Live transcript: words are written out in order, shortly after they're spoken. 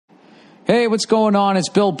Hey, what's going on? It's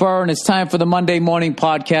Bill Burr, and it's time for the Monday Morning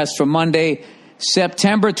Podcast for Monday,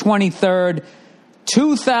 September 23rd,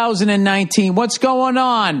 2019. What's going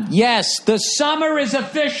on? Yes, the summer is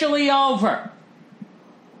officially over.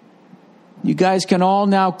 You guys can all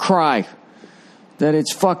now cry that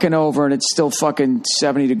it's fucking over and it's still fucking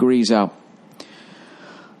 70 degrees out.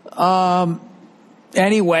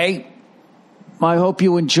 Anyway, I hope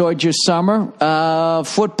you enjoyed your summer.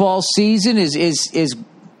 Football season is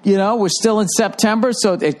you know, we're still in September,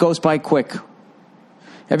 so it goes by quick.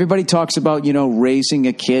 Everybody talks about, you know, raising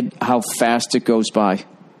a kid, how fast it goes by.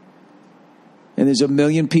 And there's a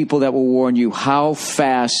million people that will warn you how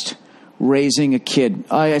fast raising a kid.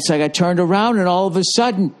 It's like I turned around and all of a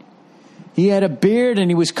sudden he had a beard and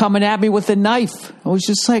he was coming at me with a knife. I was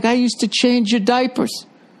just like, I used to change your diapers.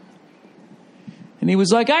 And he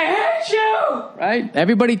was like, I hate you! Right?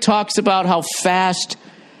 Everybody talks about how fast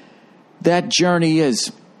that journey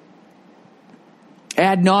is.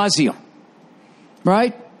 Ad nauseum.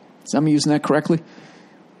 Right? Am I using that correctly?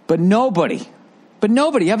 But nobody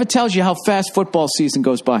ever tells you how fast football season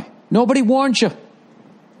goes by. Nobody warns you.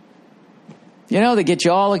 You know, they get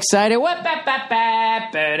you all excited.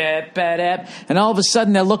 And all of a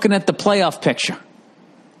sudden they're looking at the playoff picture.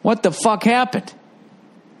 What the fuck happened?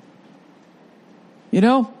 You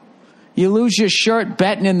know? You lose your shirt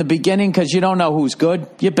betting in the beginning because you don't know who's good.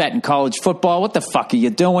 You're betting college football. What the fuck are you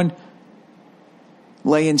doing?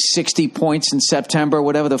 Laying 60 points in September,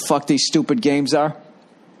 whatever the fuck these stupid games are.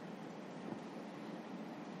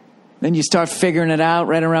 Then you start figuring it out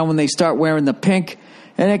right around when they start wearing the pink.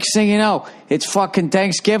 And next thing you know, it's fucking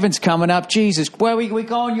Thanksgiving's coming up. Jesus, where we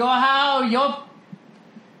going? Your house?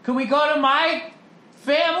 Can we go to my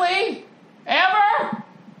family? Ever?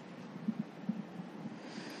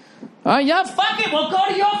 Yeah, fuck it. We'll go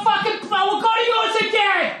to yours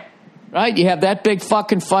again. Right? You have that big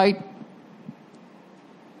fucking fight.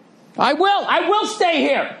 I will stay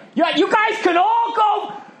here. You guys can all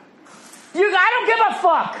go. I don't give a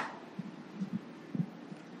fuck.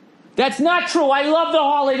 That's not true. I love the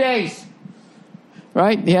holidays.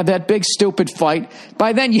 Right? You have that big stupid fight.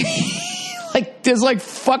 By then, there's like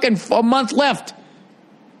fucking a month left.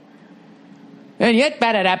 And yet,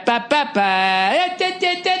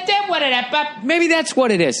 maybe that's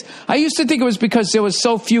what it is. I used to think it was because there was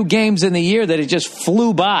so few games in the year that it just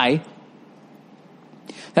flew by.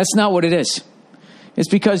 That's not what it is. It's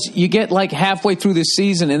because you get like halfway through the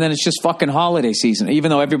season and then it's just fucking holiday season, even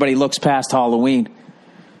though everybody looks past Halloween.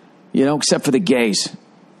 You know, except for the gays.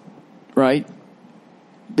 Right?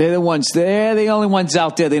 They're the only ones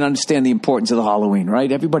out there that understand the importance of the Halloween, right?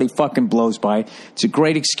 Everybody fucking blows by. It's a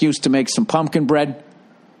great excuse to make some pumpkin bread.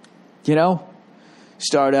 You know?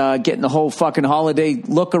 Start getting the whole fucking holiday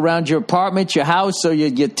look around your apartment, your house, or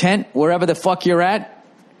your tent, wherever the fuck you're at.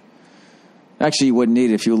 Actually, you wouldn't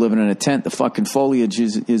need it if you were living in a tent. The fucking foliage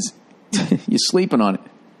is you're sleeping on it.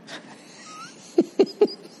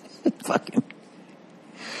 Fucking.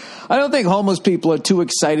 I don't think homeless people are too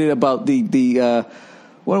excited about the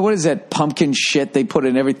what is that pumpkin shit they put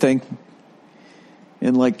in everything?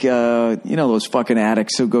 And like, those fucking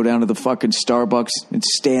addicts who go down to the fucking Starbucks and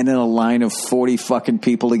stand in a line of 40 fucking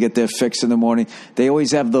people to get their fix in the morning. They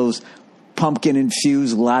always have those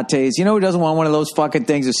pumpkin-infused lattes. You know who doesn't want one of those fucking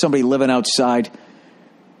things? Is somebody living outside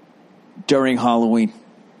during Halloween.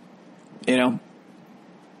 You know?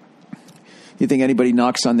 You think anybody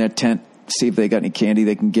knocks on their tent, see if they got any candy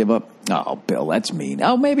they can give up? Oh, Bill, that's mean.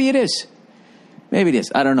 Oh, maybe it is. Maybe it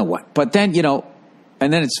is. I don't know what. But then,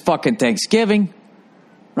 and then it's fucking Thanksgiving,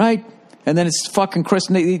 right? And then it's fucking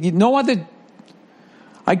Christmas. No other...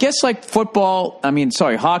 I guess like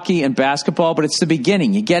hockey and basketball, but it's the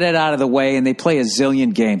beginning. You get it out of the way and they play a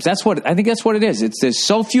zillion games. I think that's what it is. There's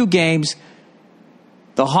so few games.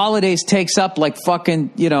 The holidays takes up like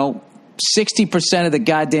fucking, 60% of the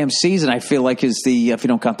goddamn season, I feel like, is if you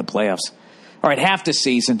don't count the playoffs. All right, half the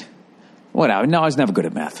season. Whatever. No, I was never good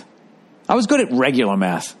at math. I was good at regular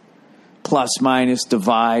math. Plus, minus,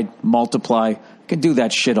 divide, multiply. I can do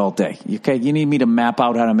that shit all day. Okay, you need me to map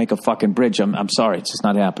out how to make a fucking bridge. I'm sorry, it's just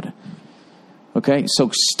not happening. Okay,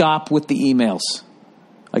 so stop with the emails.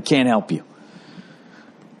 I can't help you.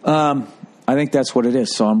 I think that's what it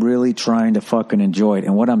is. So I'm really trying to fucking enjoy it.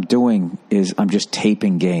 And what I'm doing is I'm just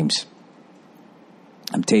taping games.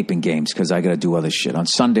 I'm taping games because I got to do other shit. On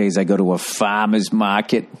Sundays, I go to a farmer's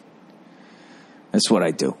market. That's what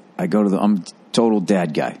I do. I'm a total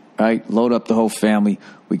dad guy. Right? Load up the whole family.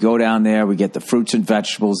 We go down there. We get the fruits and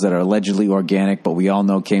vegetables that are allegedly organic, but we all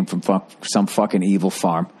know came from some fucking evil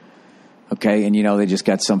farm. Okay, and they just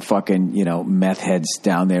got some fucking, meth heads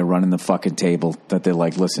down there running the fucking table that they're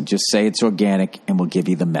like, listen, just say it's organic and we'll give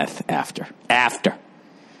you the meth after.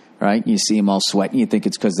 Right? You see them all sweating. You think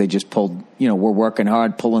it's because they just pulled, we're working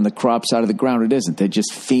hard pulling the crops out of the ground. It isn't. They're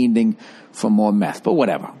just fiending for more meth. But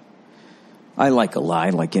whatever. I like a lie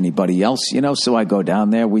like anybody else, so I go down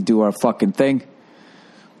there. We do our fucking thing.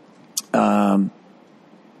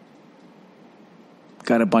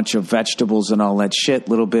 Got a bunch of vegetables and all that shit,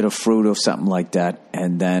 little bit of fruit or something like that.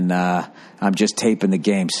 And then I'm just taping the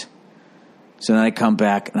games. So then I come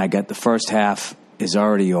back and I got the first half is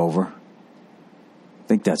already over. I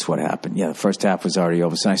think that's what happened. Yeah, the first half was already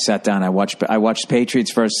over. So I sat down. I watched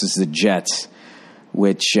Patriots versus the Jets,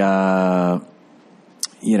 which was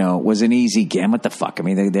an easy game. What the fuck? I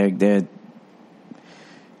mean,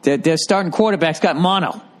 their starting quarterback's got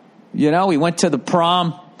mono. He went to the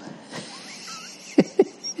prom.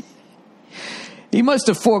 He must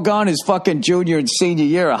have foregone his fucking junior and senior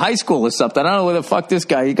year of high school or something. I don't know where the fuck this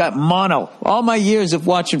guy. He got mono. All my years of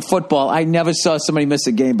watching football, I never saw somebody miss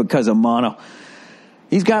a game because of mono.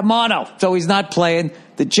 He's got mono, so he's not playing.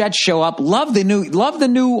 The Jets show up. Love the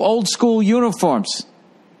new old school uniforms.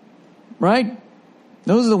 Right?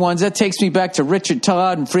 Those are the ones that takes me back to Richard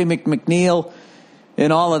Todd and Free McNeil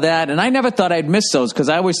and all of that. And I never thought I'd miss those because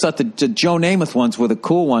I always thought the Joe Namath ones were the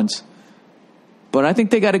cool ones. But I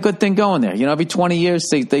think they got a good thing going there. Every 20 years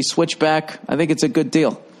they switch back. I think it's a good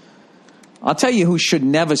deal. I'll tell you who should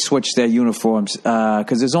never switch their uniforms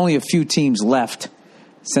because there's only a few teams left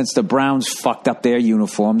since the Browns fucked up their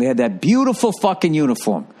uniform. They had that beautiful fucking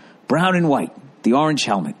uniform, brown and white, the orange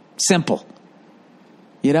helmet, simple.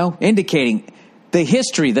 Indicating the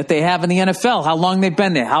history that they have in the NFL, how long they've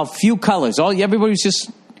been there, how few colors. Everybody's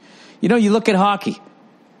just, you look at hockey.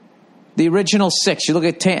 The original six. You look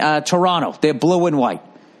at Toronto. They're blue and white.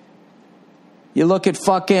 You look at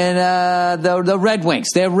fucking the Red Wings.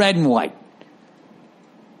 They're red and white.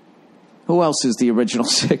 Who else is the original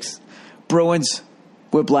six? Bruins.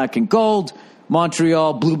 We're black and gold.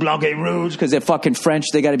 Montreal. Bleu, blanc et rouge. Because they're fucking French.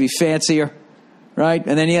 They got to be fancier. Right?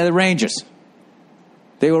 And then you have the Rangers.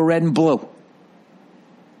 They were red and blue.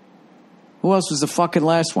 Who else was the fucking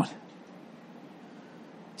last one?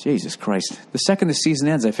 Jesus Christ. The second the season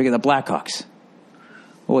ends, I figure the Blackhawks.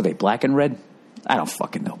 What were they, black and red? I don't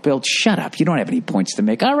fucking know. Bill, shut up. You don't have any points to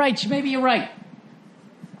make. All right, maybe you're right.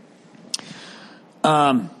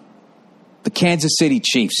 The Kansas City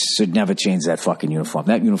Chiefs should never change that fucking uniform.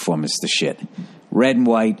 That uniform is the shit. Red and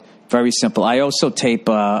white, very simple. I also tape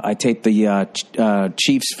the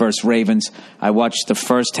Chiefs versus Ravens. I watched the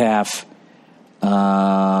first half.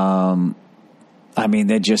 They're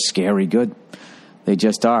just scary good. They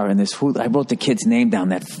just are. And I wrote the kid's name down,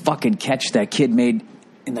 that fucking catch that kid made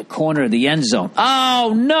in the corner of the end zone.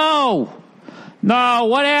 Oh, no. No,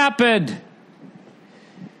 what happened?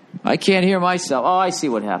 I can't hear myself. Oh, I see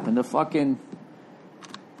what happened.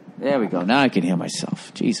 There we go. Now I can hear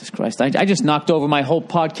myself. Jesus Christ. I just knocked over my whole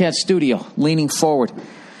podcast studio, leaning forward.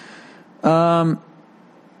 To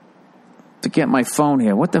get my phone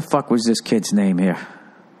here. What the fuck was this kid's name here?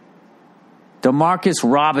 DeMarcus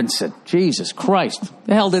Robinson. Jesus Christ.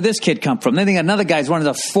 The hell did this kid come from? Then they got another guy's running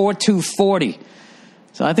the 4.240.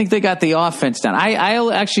 So I think they got the offense down.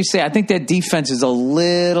 I'll actually say I think their defense is a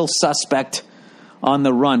little suspect on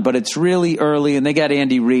the run, but it's really early, and they got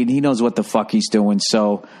Andy Reid. He knows what the fuck he's doing.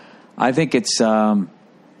 So I think it's, I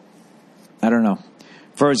don't know.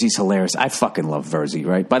 Verzi's hilarious. I fucking love Verzi,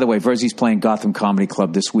 right? By the way, Verzi's playing Gotham Comedy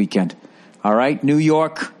Club this weekend. All right? New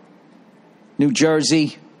York, New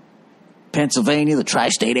Jersey, Pennsylvania, the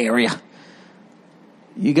tri-state area.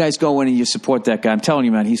 You guys go in and you support that guy. I'm telling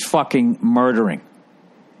you, man, he's fucking murdering.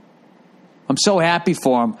 I'm so happy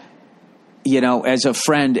for him, as a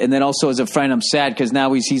friend. And then also as a friend, I'm sad because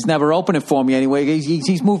now he's never opening for me anyway.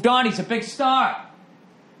 He's moved on. He's a big star.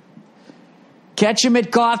 Catch him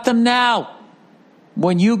at Gotham now.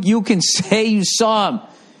 When you can say you saw him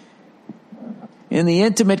in the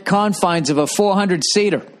intimate confines of a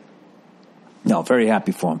 400-seater. No, very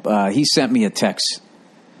happy for him. He sent me a text.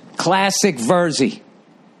 Classic Verzi.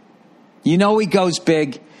 He goes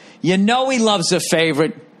big. He loves a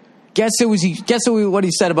favorite. Guess what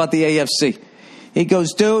he said about the AFC. He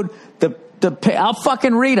goes, dude, I'll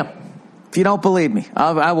fucking read them. If you don't believe me,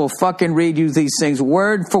 I will fucking read you these things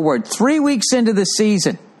word for word. 3 weeks into the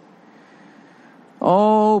season.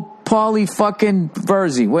 Oh, Paulie fucking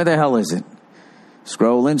Verzi. Where the hell is it?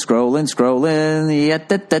 Scrolling. Yeah,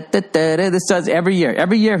 this does every year.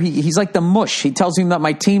 Every year he's like the mush. He tells me that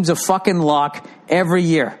my team's a fucking lock every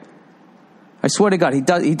year. I swear to God, he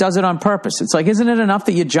does it on purpose. It's like, isn't it enough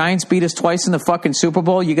that your Giants beat us twice in the fucking Super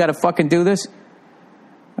Bowl? You got to fucking do this?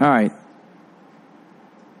 All right.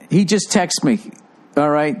 He just texted me. All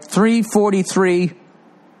right, 3:43.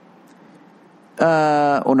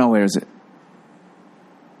 Where is it?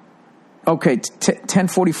 Okay,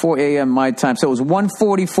 10:44 a.m. my time. So it was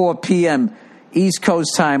 1:44 p.m. East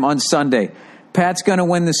Coast time on Sunday. Pat's going to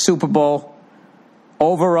win the Super Bowl.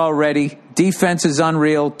 Over already. Defense is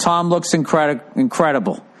unreal. Tom looks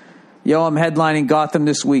incredible. Yo, I'm headlining Gotham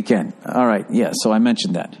this weekend. All right, yeah, so I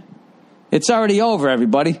mentioned that. It's already over,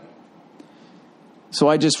 everybody. So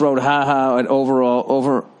I just wrote, ha at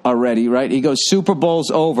over already, right? He goes, Super Bowl's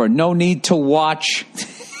over. No need to watch.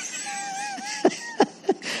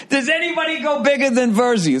 Does anybody go bigger than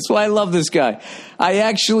Verzi? That's why I love this guy. I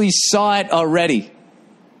actually saw it already.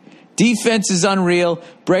 Defense is unreal.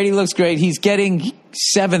 Brady looks great. He's getting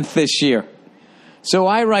 7th this year. So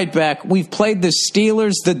I write back, we've played the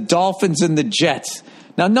Steelers, the Dolphins, and the Jets.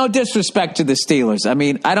 Now, no disrespect to the Steelers. I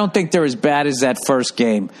mean, I don't think they're as bad as that first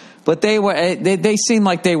game. But they seemed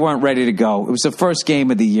like they weren't ready to go. It was the first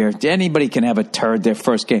game of the year. Anybody can have a turd their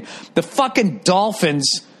first game. The fucking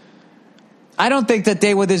Dolphins, I don't think that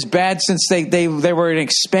they were this bad since they were an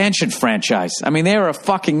expansion franchise. I mean, they were a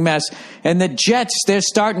fucking mess. And the Jets, their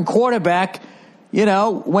starting quarterback,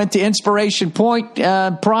 went to Inspiration Point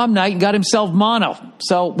prom night and got himself mono.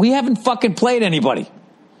 So we haven't fucking played anybody.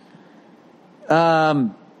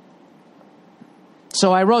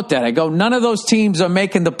 So I wrote that. I go, none of those teams are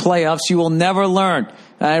making the playoffs. You will never learn.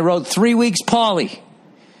 I wrote 3 weeks, Paulie.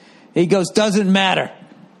 He goes, doesn't matter.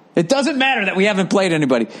 It doesn't matter that we haven't played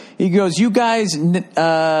anybody. He goes, you guys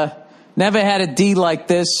never had a D like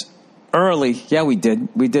this early. Yeah, we did.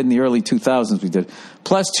 We did in the early 2000s. We did.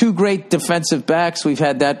 Plus 2 great defensive backs. We've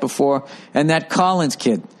had that before. And that Collins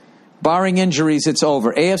kid. Barring injuries, it's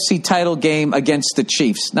over. AFC title game against the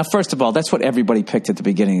Chiefs. Now, first of all, that's what everybody picked at the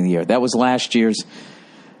beginning of the year. That was last year's.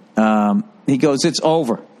 He goes, it's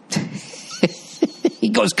over. He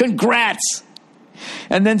goes, congrats.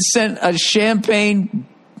 And then sent a champagne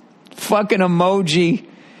fucking emoji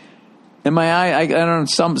in my eye. I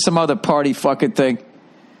don't know, some other party fucking thing.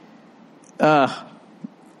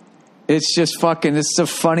 It's just fucking, it's the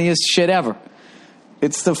funniest shit ever.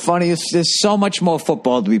 It's the funniest. There's so much more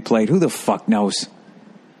football to be played. Who the fuck knows?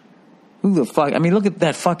 Who the fuck? I mean, look at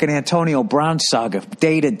that fucking Antonio Brown saga.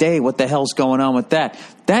 Day to day, what the hell's going on with that?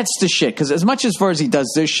 That's the shit. Because as much as Verzi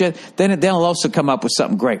does this shit, then they'll also come up with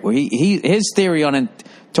something great. Where his theory on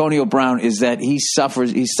Antonio Brown is that he's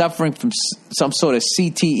suffering from some sort of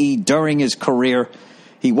CTE during his career.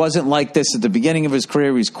 He wasn't like this at the beginning of his career.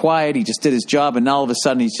 He was quiet. He just did his job. And now all of a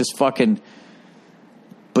sudden he's just fucking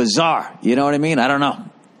bizarre. You know what I mean? I don't know.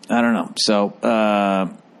 So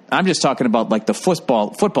I'm just talking about like the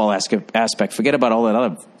football aspect. Forget about all that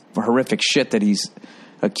other horrific shit that he's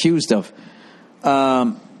accused of.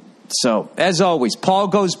 So as always, Paul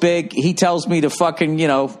goes big. He tells me to fucking,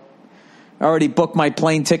 already book my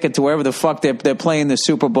plane ticket to wherever the fuck they're playing the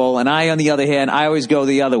Super Bowl. And I, on the other hand, I always go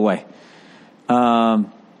the other way.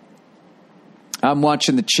 I'm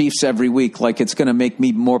watching the Chiefs every week like it's going to make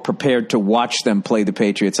me more prepared to watch them play the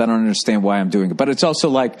Patriots. I don't understand why I'm doing it. But it's also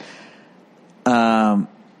like, I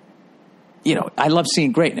love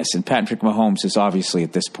seeing greatness. And Patrick Mahomes is obviously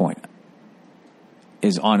at this point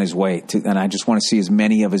is on his way to, and I just want to see as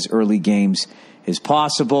many of his early games as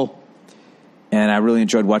possible. And I really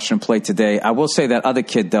enjoyed watching him play today. I will say that other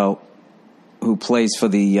kid, though, who plays for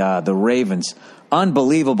the Ravens,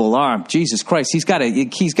 unbelievable arm. Jesus Christ, he's got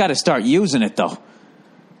to start using it though.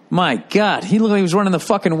 My God, he looked like he was running the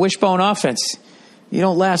fucking wishbone offense. You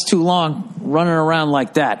don't last too long running around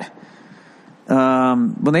like that.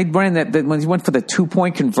 When they ran when he went for the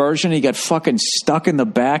 2-point conversion, he got fucking stuck in the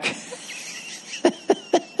back.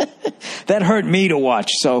 That hurt me to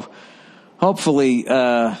watch. So hopefully,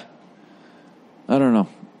 I don't know.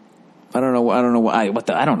 I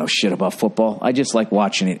don't know shit about football. I just like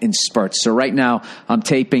watching it in spurts. So right now I'm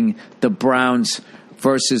taping the Browns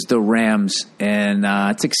versus the Rams, and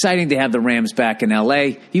it's exciting to have the Rams back in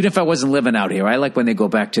L.A., even if I wasn't living out here. I like when they go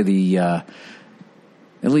back to the, at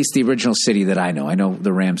least the original city that I know. I know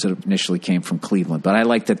the Rams initially came from Cleveland, but I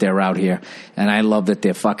like that they're out here, and I love that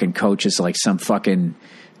their fucking coach is like some fucking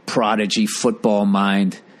prodigy football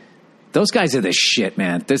mind. Those guys are the shit,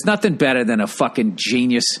 man. There's nothing better than a fucking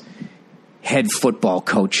genius head football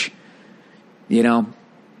coach.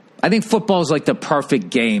 I think football is like the perfect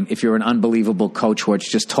game if you're an unbelievable coach where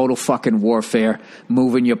it's just total fucking warfare,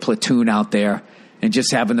 moving your platoon out there and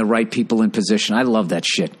just having the right people in position. I love that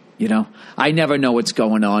shit, I never know what's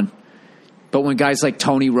going on. But when guys like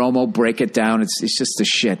Tony Romo break it down, it's just the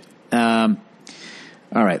shit. All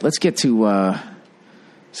right, let's get to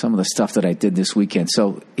some of the stuff that I did this weekend.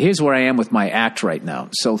 So here's where I am with my act right now.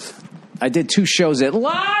 So I did 2 shows at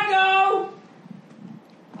Largo,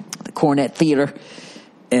 the Cornet Theater.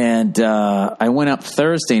 And I went up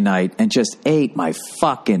Thursday night and just ate my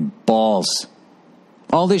fucking balls.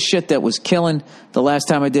 All this shit that was killing the last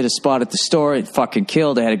time I did a spot at the store, it fucking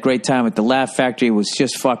killed. I had a great time at the Laugh Factory. It was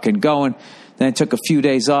just fucking going. Then I took a few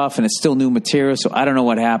days off, and it's still new material, so I don't know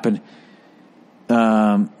what happened.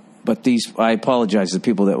 But I apologize to the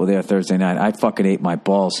people that were there Thursday night. I fucking ate my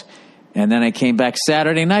balls. And then I came back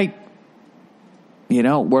Saturday night,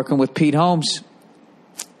 working with Pete Holmes.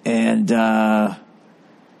 And I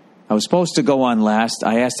was supposed to go on last.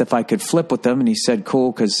 I asked if I could flip with them, and he said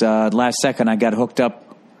cool, because last second I got hooked up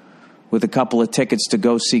with a couple of tickets to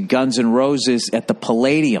go see Guns N' Roses at the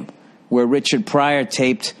Palladium, where Richard Pryor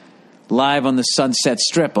taped live on the Sunset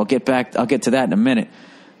Strip. I'll get to that in a minute.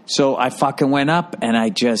 So I fucking went up, and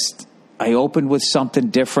I opened with something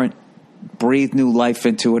different, breathed new life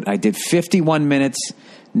into it. I did 51 minutes,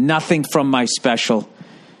 nothing from my special.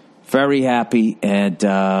 Very happy, and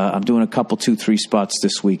I'm doing a couple 2-3 spots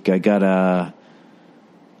this week. I got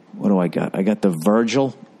what do I got? I got the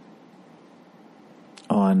Virgil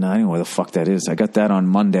on, I don't know where the fuck that is. I got that on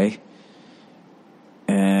Monday.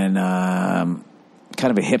 And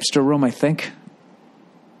kind of a hipster room, I think.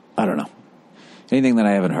 I don't know. Anything that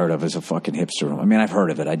I haven't heard of is a fucking hipster room. I mean, I've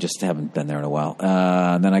heard of it. I just haven't been there in a while.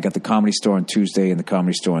 And then I got the Comedy Store on Tuesday and the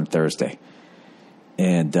Comedy Store on Thursday.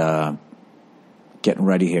 And getting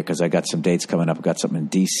ready here because I got some dates coming up. I got something in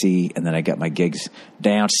D.C., and then I got my gigs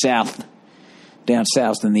down south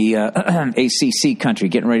in the ACC country,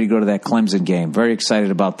 getting ready to go to that Clemson game. Very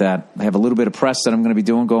excited about that. I have a little bit of press that I'm going to be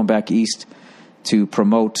doing, going back east to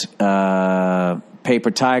promote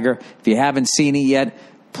Paper Tiger. If you haven't seen it yet,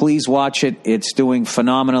 please watch it. It's doing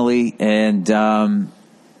phenomenally, and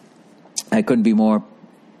I couldn't be more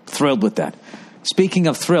thrilled with that. Speaking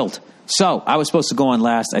of thrilled, so I was supposed to go on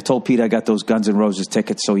last. I told Pete I got those Guns N' Roses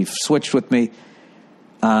tickets, so he switched with me,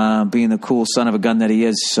 being the cool son of a gun that he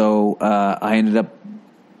is. So I ended up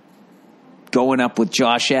going up with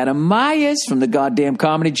Josh Adam Myers from the goddamn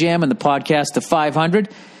Comedy Jam and the podcast The 500.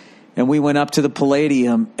 And we went up to the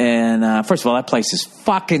Palladium, and first of all, that place is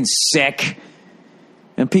fucking sick.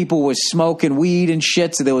 And people were smoking weed and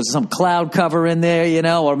shit, so there was some cloud cover in there,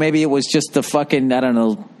 or maybe it was just the fucking, I don't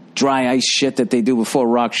know, dry ice shit that they do before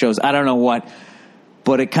rock shows. I don't know what,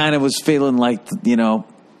 but it kind of was feeling like, the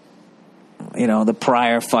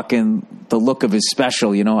Pryor fucking, the look of his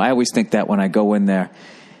special, I always think that when I go in there.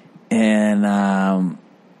 And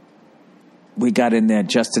we got in there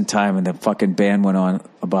just in time, and the fucking band went on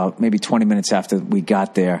about maybe 20 minutes after we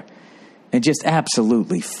got there, and just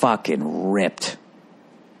absolutely fucking ripped.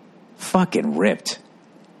 Fucking ripped.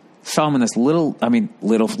 Saw him in this little for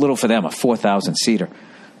them, a 4,000-seater.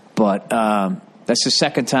 But that's the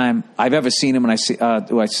second time I've ever seen him, and I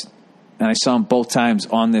saw him both times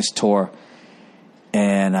on this tour.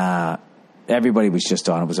 And everybody was just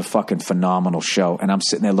on. It was a fucking phenomenal show. And I'm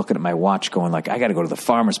sitting there looking at my watch going like, I got to go to the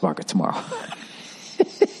farmer's market tomorrow.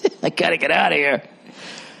 I got to get out of here.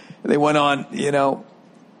 They went on,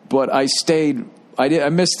 but I stayed. I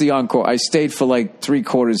missed the encore. I stayed for like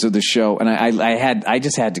 3/4 of the show, and I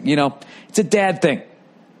just had to, it's a dad thing.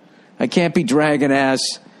 I can't be dragging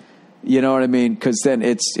ass, you know what I mean? Because then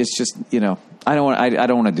it's just, I don't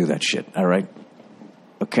want to do that shit. All right,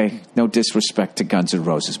 okay. No disrespect to Guns N'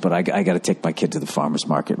 Roses, but I got to take my kid to the farmer's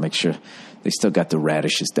market, make sure they still got the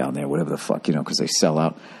radishes down there, whatever the fuck, because they sell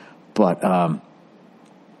out. But oh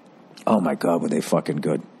my God, were they fucking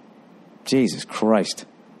good? Jesus Christ.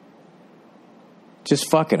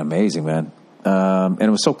 Just fucking amazing, man. And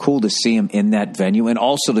it was so cool to see him in that venue, and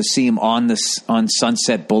also to see him on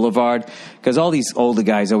Sunset Boulevard, because all these older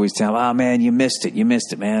guys always tell him, oh man, you missed it,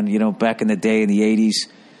 man. Back in the day in the 80s,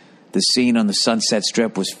 the scene on the Sunset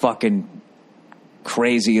Strip was fucking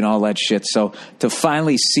crazy and all that shit. So to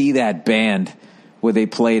finally see that band where they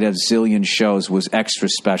played a zillion shows was extra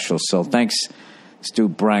special. So thanks. This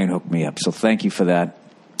dude Brian hooked me up, so thank you for that.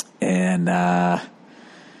 And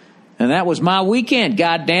that was my weekend,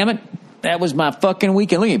 God damn it. That was my fucking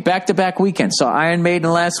weekend. Look at back-to-back weekends. Saw Iron Maiden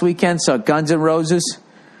last weekend, saw Guns N' Roses.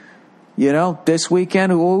 This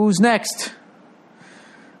weekend, who's next?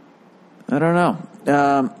 I don't know.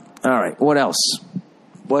 All right, what else?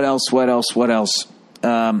 Yeah,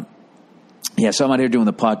 so I'm out here doing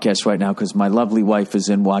the podcast right now because my lovely wife is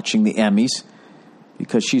in watching the Emmys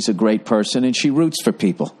because she's a great person and she roots for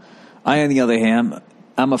people. I, on the other hand,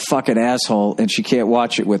 I'm a fucking asshole and she can't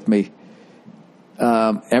watch it with me.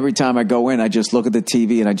 Every time I go in, I just look at the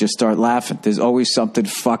TV and I just start laughing. There's always something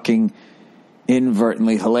fucking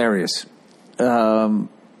inadvertently hilarious.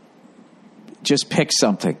 Just pick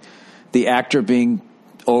something. The actor being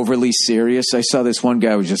overly serious. I saw this one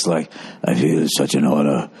guy who was just like, I feel such an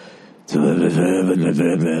honor.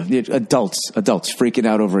 Adults freaking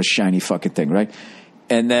out over a shiny fucking thing, right?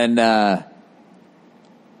 And then,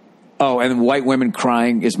 and white women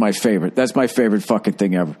crying is my favorite. That's my favorite fucking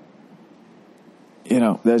thing ever.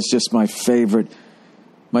 That's just my favorite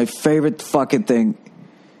fucking thing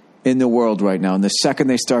in the world right now. And the second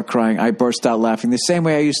they start crying, I burst out laughing. The same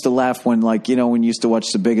way I used to laugh when, when you used to watch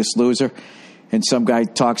The Biggest Loser, and some guy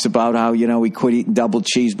talks about how, he quit eating double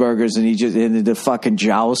cheeseburgers and the fucking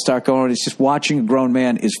jowls start going. It's just watching a grown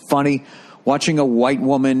man is funny. Watching a white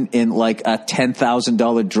woman in like a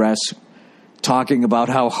 $10,000 dress talking about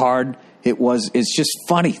how hard it was, it's just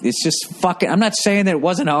funny. It's just fucking, I'm not saying that it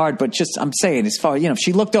wasn't hard, but I'm saying it's far, if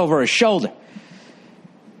she looked over her shoulder,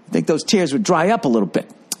 I think those tears would dry up a little bit.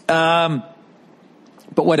 But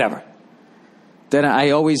whatever. Then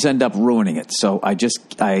I always end up ruining it. So I can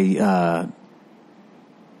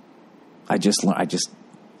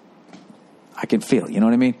feel, you know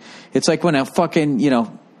what I mean? It's like when a fucking,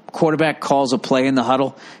 quarterback calls a play in the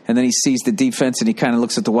huddle and then he sees the defense and he kind of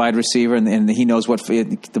looks at the wide receiver and he knows what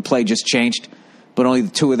the play just changed, but only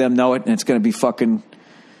the two of them know it and it's going to be fucking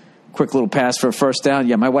quick little pass for a first down.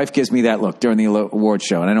 Yeah, my wife gives me that look during the award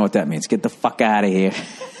show and I know what that means. Get the fuck out of here.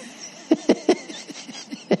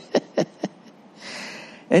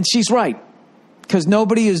 And she's right, because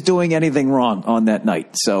nobody is doing anything wrong on that night.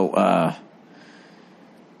 So,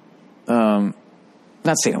 not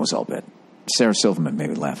saying it was all bad. Sarah Silverman made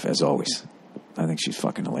me laugh, as always. I think she's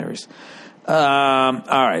fucking hilarious. All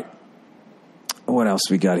right. What else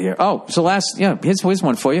we got here? Oh, so here's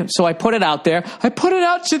one for you. So I put it out there. I put it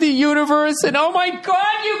out to the universe, and oh my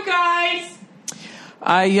God, you guys!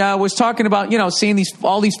 I was talking about, seeing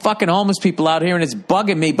all these fucking homeless people out here, and it's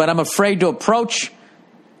bugging me, but I'm afraid to approach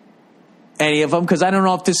any of them, because I don't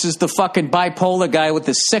know if this is the fucking bipolar guy with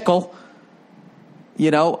the sickle.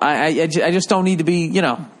 I just don't need to be,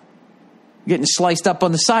 getting sliced up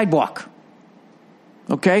on the sidewalk.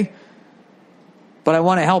 Okay? But I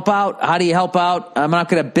want to help out. How do you help out? I'm not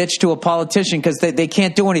going to bitch to a politician because they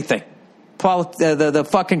can't do anything. The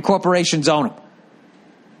fucking corporations own them.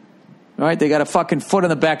 All right? They got a fucking foot on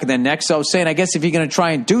the back of their neck. So I was saying, I guess if you're going to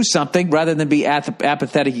try and do something, rather than be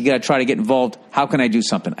apathetic, you got to try to get involved. How can I do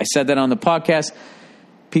something? I said that on the podcast.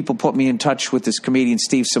 People put me in touch with this comedian,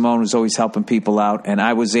 Steve Simone, who's always helping people out. And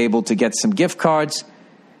I was able to get some gift cards,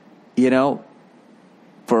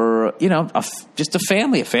 for, just a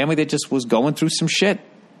family that just was going through some shit.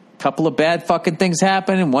 A couple of bad fucking things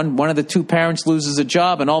happen, and one of the two parents loses a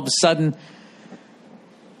job, and all of a sudden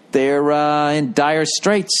they're in dire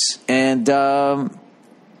straits. And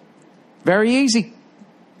very easy.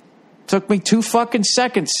 Took me 2 fucking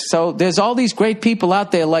seconds. So there's all these great people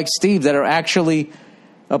out there like Steve that are actually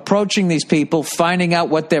approaching these people, finding out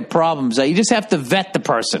what their problems are. You just have to vet the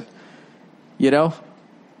person, You know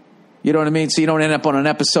what I mean? So you don't end up on an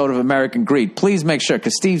episode of American Greed. Please make sure,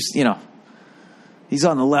 because Steve's, he's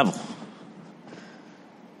on the level.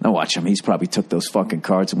 Now watch him. He's probably took those fucking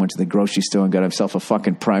cards and went to the grocery store and got himself a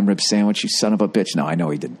fucking prime rib sandwich, you son of a bitch. No, I know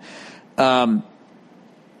he didn't. So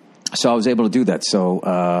I was able to do that.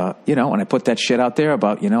 So, when I put that shit out there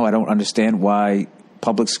about, I don't understand why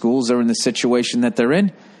public schools are in the situation that they're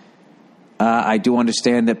in. I do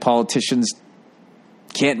understand that politicians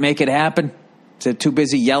can't make it happen. They're too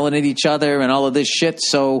busy yelling at each other and all of this shit.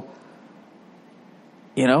 So,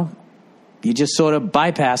 you just sort of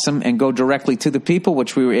bypass them and go directly to the people,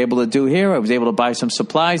 which we were able to do here. I was able to buy some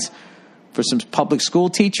supplies for some public school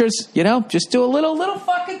teachers. Just do a little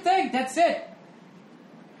fucking thing. That's it.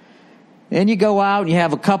 Then you go out and you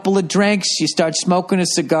have a couple of drinks. You start smoking a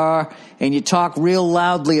cigar and you talk real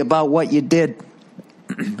loudly about what you did,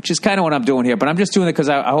 which is kind of what I'm doing here. But I'm just doing it because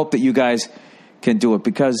I hope that you guys can do it,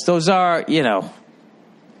 because those are, it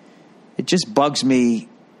just bugs me,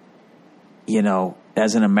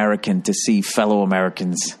 as an American, to see fellow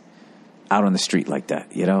Americans out on the street like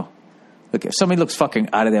that, Look, if somebody looks fucking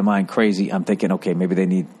out of their mind crazy, I'm thinking, okay, maybe they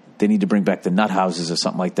need to bring back the nut houses or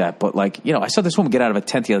something like that. But I saw this woman get out of a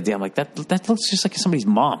tent the other day. I'm like, that looks just like somebody's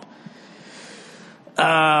mom.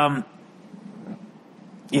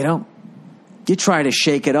 You try to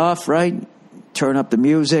shake it off, right? Turn up the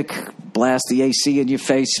music, blast the AC in your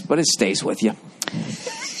face, but it stays with you.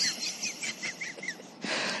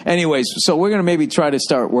 Anyways, so we're going to maybe try to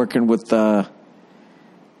start working with, Steve.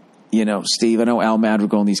 I know Al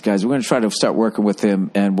Madrigal and these guys. We're going to try to start working with him,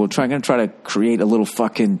 and we're going to try to create a little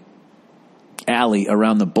fucking alley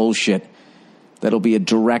around the bullshit that'll be a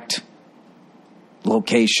direct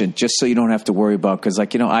location, just so you don't have to worry about, because,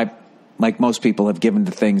 I, like most people, have given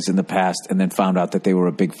to things in the past and then found out that they were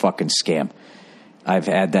a big fucking scam. I've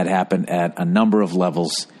had that happen at a number of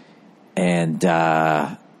levels. And,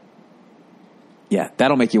 yeah,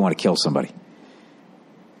 that'll make you want to kill somebody.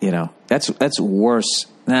 You know, that's worse.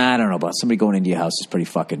 Nah, I don't know about somebody going into your house is pretty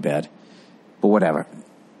fucking bad. But whatever.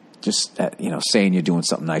 Just, saying you're doing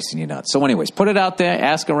something nice and you're not. So anyways, put it out there,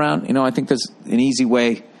 ask around. You know, I think there's an easy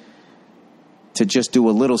way to just do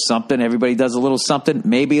a little something. Everybody does a little something.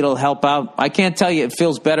 Maybe it'll help out. I can't tell you it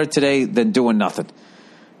feels better today than doing nothing.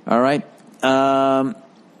 All right? All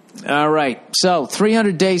right. So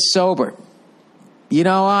 300 days sober. You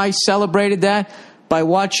know, I celebrated that by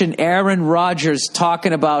watching Aaron Rodgers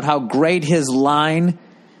talking about how great his line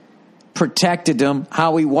protected him,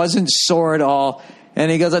 how he wasn't sore at all. And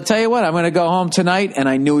he goes, I'll tell you what, I'm going to go home tonight. And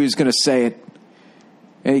I knew he was going to say it.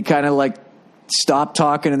 And he kind of like stopped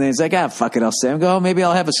talking. And then he's like, fuck it, I'll say it. I go, maybe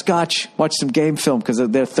I'll have a scotch, watch some game film because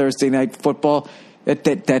of their Thursday night football.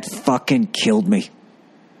 That fucking killed me.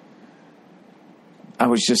 I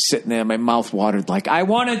was just sitting there, my mouth watered like, I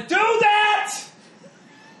want to do that!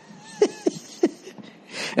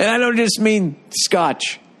 And I don't just mean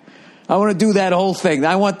scotch. I want to do that whole thing.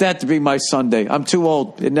 I want that to be my Sunday. I'm too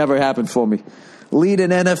old. It never happened for me. Lead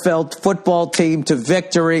an NFL football team to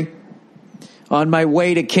victory on my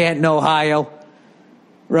way to Canton, Ohio.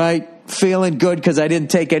 Right? Feeling good because I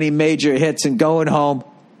didn't take any major hits and going home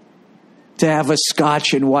to have a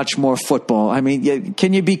scotch and watch more football. I mean,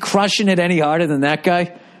 can you be crushing it any harder than that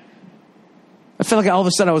guy? I felt like all of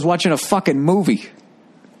a sudden I was watching a fucking movie.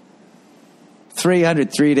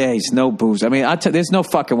 303 days, no booze. I mean, there's no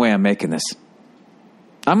fucking way I'm making this.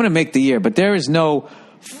 I'm going to make the year, but there is no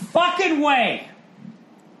fucking way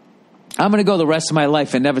I'm going to go the rest of my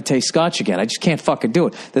life and never taste scotch again. I just can't fucking do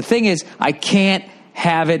it. The thing is, I can't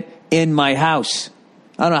have it in my house.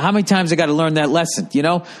 I don't know how many times I got to learn that lesson, you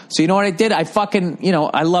know? So you know what I did? I fucking,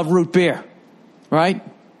 I love root beer, right?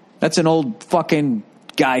 That's an old fucking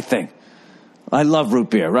guy thing. I love root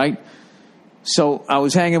beer, right? So I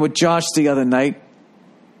was hanging with Josh the other night.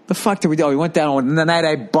 The fuck did we do? We went down on the night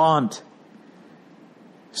I bombed.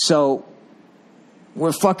 So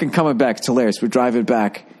we're fucking coming back. It's hilarious. We're driving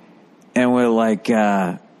back. And we're like,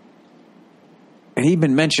 and he'd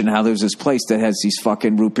been mentioning how there's this place that has these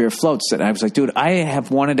fucking root beer floats. And I was like, dude, I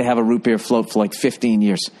have wanted to have a root beer float for like 15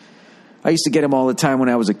 years. I used to get them all the time when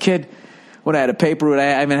I was a kid. When I had a paper route,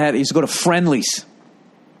 I used to go to Friendly's.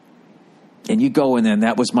 And you go in there, and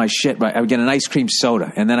that was my shit. Right? I would get an ice cream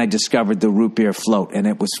soda, and then I discovered the root beer float, and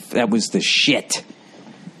that was the shit.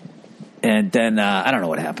 And then I don't know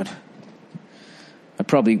what happened. I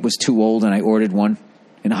probably was too old, and I ordered one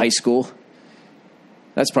in high school.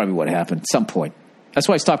 That's probably what happened at some point. That's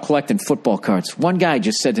why I stopped collecting football cards. One guy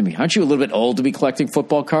just said to me, aren't you a little bit old to be collecting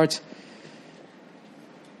football cards?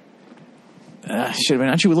 Should have been,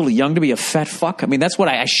 aren't you a little young to be a fat fuck? I mean, that's what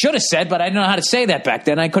I should have said, but I didn't know how to say that back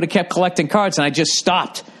then. I could have kept collecting cards, and I just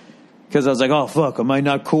stopped. Because I was like, oh, fuck, am I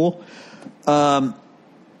not cool? I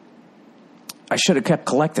should have kept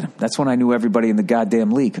collecting them. That's when I knew everybody in the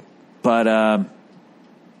goddamn league. But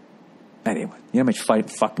anyway, you know how much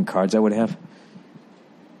fucking cards I would have?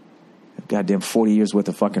 Goddamn 40 years worth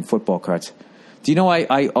of fucking football cards. Do you know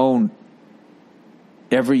I own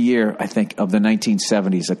every year, I think, of the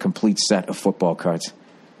 1970s, a complete set of football cards.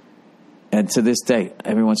 And to this day,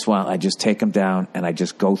 every once in a while, I just take them down and I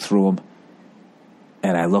just go through them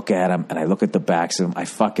and I look at them and I look at the backs of them.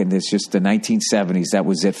 It's just the 1970s. That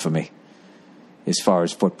was it for me as far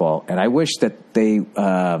as football. And I wish that they,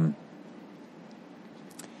 well,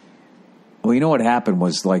 you know what happened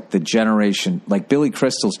was like the generation, like Billy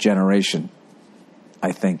Crystal's generation,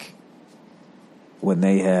 I think, when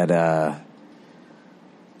they had,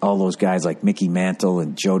 all those guys like Mickey Mantle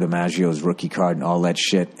and Joe DiMaggio's rookie card and all that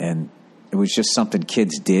shit. And it was just something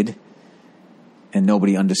kids did. And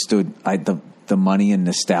nobody understood the money and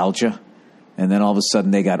nostalgia. And then all of a sudden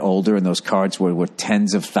they got older and those cards were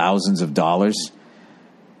tens of thousands of dollars.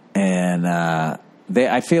 And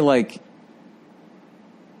I feel like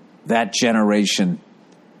that generation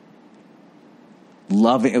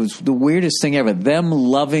it was the weirdest thing ever. Them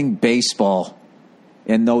loving baseball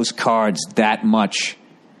and those cards that much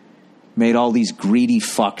made all these greedy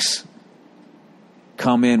fucks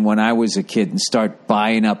come in when I was a kid and start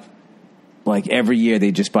buying up, like every year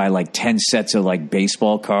they just buy like 10 sets of like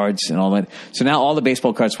baseball cards and all that. So now all the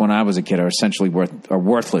baseball cards when I was a kid are essentially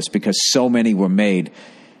worthless because so many were made.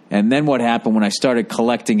 And then what happened when I started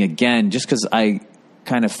collecting again, just because I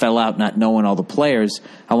kind of fell out not knowing all the players,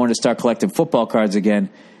 I wanted to start collecting football cards again.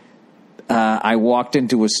 I walked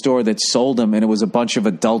into a store that sold them, and it was a bunch of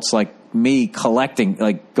adults like me collecting,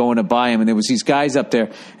 like going to buy them. And there was these guys up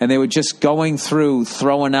there, and they were just going through,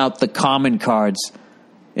 throwing out the common cards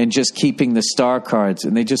and just keeping the star cards,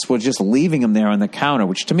 and they just were just leaving them there on the counter,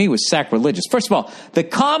 which to me was sacrilegious. First of all, the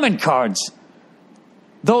common cards,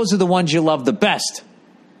 those are the ones you love the best.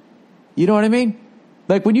 You know what I mean?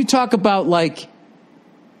 Like when you talk about like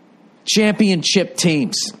championship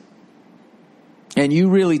teams, and you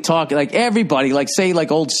really talk like everybody, like say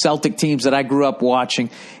like old Celtic teams that I grew up watching,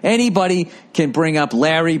 anybody can bring up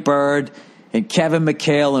Larry Bird and Kevin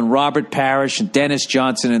McHale and Robert Parrish and Dennis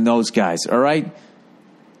Johnson and those guys, all right?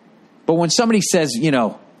 But when somebody says, you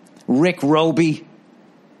know, Rick Roby,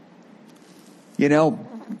 you know,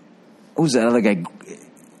 who's that other guy?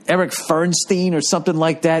 Eric Fernstein or something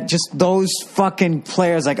like that. Just those fucking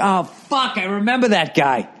players like, oh, fuck, I remember that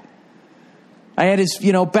guy. I had his,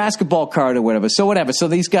 you know, basketball card or whatever. So whatever. So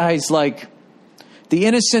these guys, like, the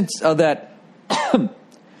innocence of that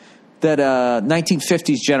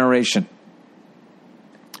 1950s generation,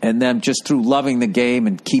 and them just through loving the game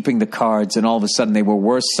and keeping the cards, and all of a sudden they were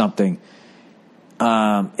worth something.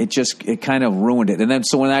 It kind of ruined it. And then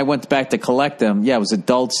so when I went back to collect them, yeah, it was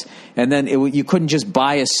adults. And then you couldn't just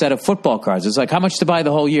buy a set of football cards. It's like, how much to buy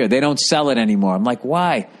the whole year? They don't sell it anymore. I'm like,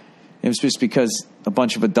 why? It was just because a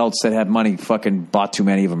bunch of adults that had money fucking bought too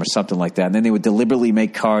many of them or something like that. And then they would deliberately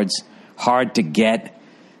make cards hard to get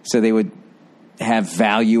so they would have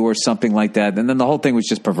value or something like that. And then the whole thing was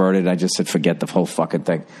just perverted. I just said, forget the whole fucking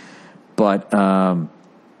thing. But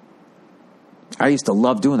I used to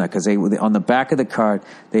love doing that because they on the back of the card,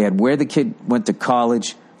 they had where the kid went to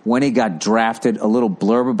college, when he got drafted, a little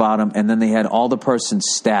blurb about him, and then they had all the person's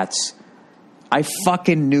stats. I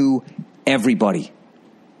fucking knew everybody.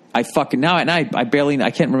 I can't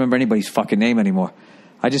remember anybody's fucking name anymore.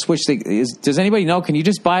 I just wish does anybody know? Can you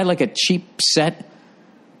just buy like a cheap set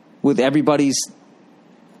with everybody's,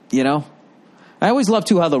 you know? I always loved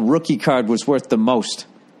too how the rookie card was worth the most.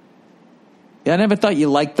 Yeah, I never thought you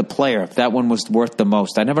liked the player if that one was worth the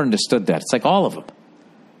most. I never understood that. It's like all of them.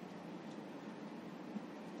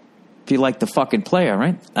 If you like the fucking player,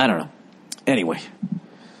 right? I don't know. Anyway.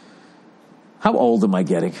 How old am I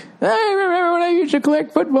getting? I remember when I used to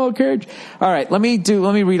collect football cards. All right, let me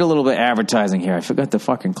read a little bit of advertising here. I forgot to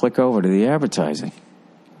fucking click over to the advertising.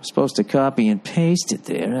 I'm supposed to copy and paste it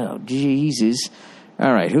there. Oh, Jesus.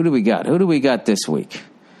 All right, who do we got? Who do we got this week?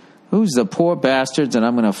 Who's the poor bastards? And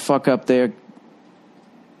I'm going to fuck up their,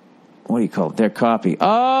 what do you call it? Their copy.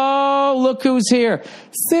 Oh, look who's here.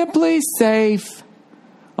 Simply Safe.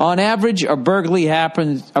 On average, a burglary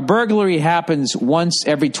happens once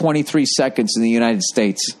every 23 seconds in the United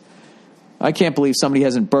States. I can't believe somebody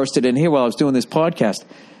hasn't bursted in here while I was doing this podcast.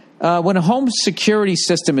 When a home security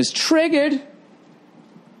system is triggered...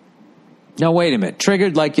 No, wait a minute.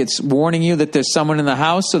 Triggered like it's warning you that there's someone in the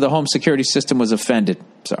house, or the home security system was offended.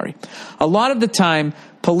 Sorry. A lot of the time,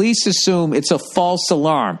 police assume it's a false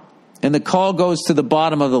alarm, and the call goes to the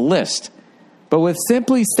bottom of the list. But with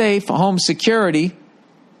Simply Safe Home Security,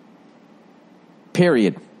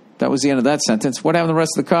 period. That was the end of that sentence. What happened to the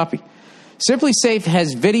rest of the copy? Simply Safe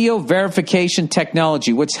has video verification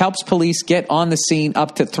technology, which helps police get on the scene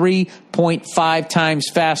up to 3.5 times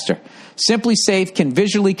faster. Simply Safe can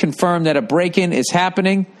visually confirm that a break-in is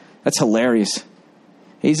happening. That's hilarious.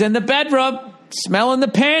 He's in the bedroom, smelling the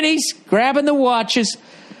panties, grabbing the watches.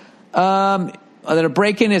 That a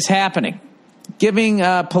break-in is happening. Giving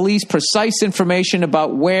police precise information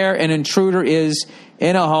about where an intruder is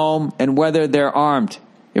in a home and whether they're armed.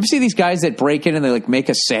 You ever see these guys that break in and they like make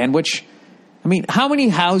a sandwich? I mean, how many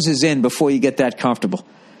houses in before you get that comfortable?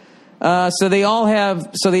 So they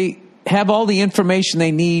have all the information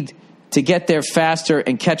they need to get there faster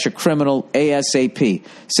and catch a criminal ASAP.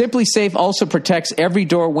 Simply Safe also protects every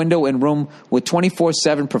door, window, and room with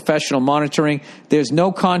 24/7 professional monitoring. There's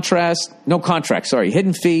no contract,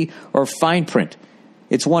 hidden fee, or fine print.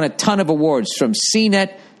 It's won a ton of awards, from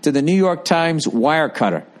CNET to the New York Times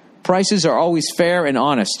Wirecutter. Prices are always fair and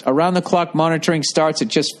honest. Around-the-clock monitoring starts at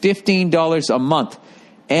just $15 a month.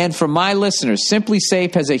 And for my listeners, Simply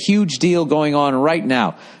Safe has a huge deal going on right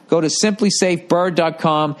now. Go to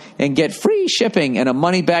simplysafeburr.com and get free shipping and a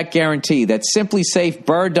money-back guarantee. That's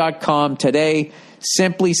simplysafeburr.com today.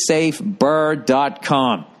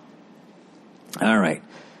 Simplysafeburr.com. All right.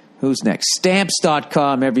 Who's next?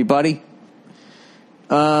 Stamps.com, everybody.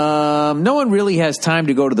 No one really has time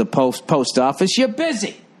to go to the post office. You're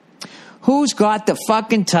busy. Who's got the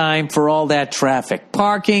fucking time for all that traffic?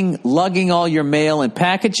 Parking, lugging all your mail and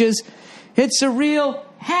packages. It's a real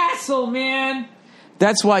hassle, man.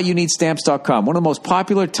 That's why you need Stamps.com, one of the most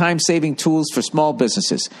popular time-saving tools for small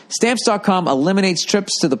businesses. Stamps.com eliminates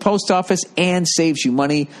trips to the post office and saves you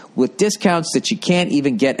money with discounts that you can't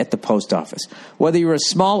even get at the post office. Whether you're a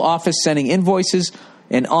small office sending invoices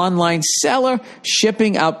an online seller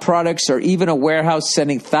shipping out products, or even a warehouse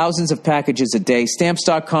sending thousands of packages a day,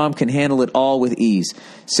 Stamps.com can handle it all with ease.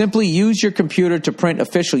 Simply use your computer to print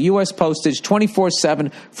official U.S. postage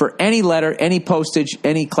 24/7 for any letter, any postage,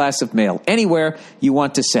 any class of mail, anywhere you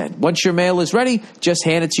want to send. Once your mail is ready, just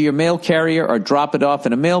hand it to your mail carrier or drop it off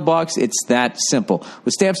in a mailbox. It's that simple.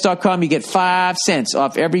 With Stamps.com, you get 5 cents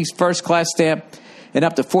off every first-class stamp and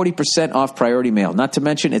up to 40% off priority mail. Not to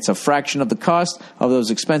mention, it's a fraction of the cost of those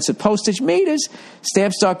expensive postage meters.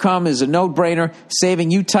 Stamps.com is a no-brainer, saving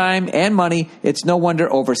you time and money. It's no wonder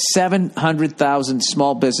over 700,000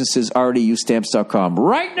 small businesses already use Stamps.com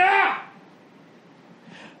right now.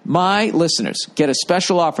 My listeners get a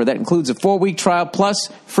special offer that includes a 4-week trial plus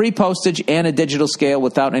free postage and a digital scale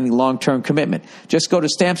without any long-term commitment. Just go to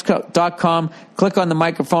Stamps.com, click on the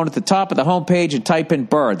microphone at the top of the homepage, and type in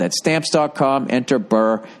Burr. That's Stamps.com. Enter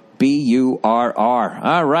Burr, B-U-R-R.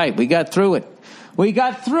 All right, we got through it. We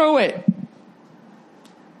got through it.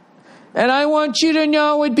 And I want you to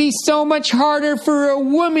know it'd be so much harder for a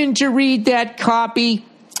woman to read that copy.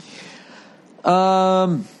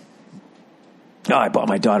 Oh, I bought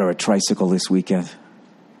my daughter a tricycle this weekend.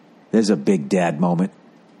 There's a big dad moment.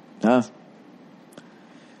 Huh?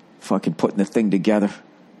 Fucking putting the thing together.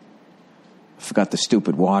 Forgot the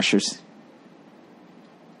stupid washers.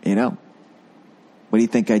 You know? What do you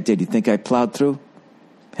think I did? You think I plowed through?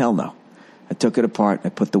 Hell no. I took it apart. I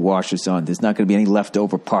put the washers on. There's not going to be any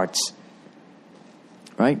leftover parts.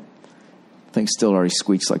 Right? Thing still already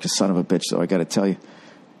squeaks like a son of a bitch, though, I got to tell you.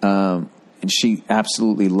 And she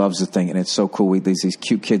absolutely loves the thing, and it's so cool. There's these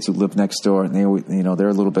cute kids who live next door, and they're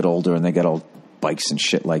a little bit older, and they got all bikes and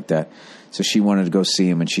shit like that. So she wanted to go see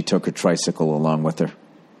him, and she took her tricycle along with her.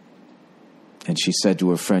 And she said to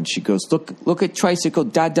her friend, she goes, "Look at tricycle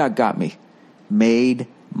Dada got me. Made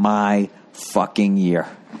my fucking year."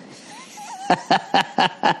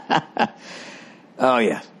 Oh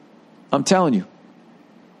yeah, I'm telling you,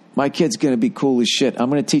 my kid's gonna be cool as shit. I'm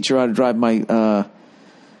gonna teach her how to drive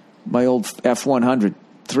my old F-100,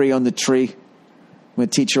 3 on the tree. I'm going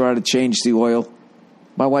to teach her how to change the oil.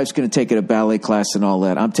 My wife's going to take her to ballet class and all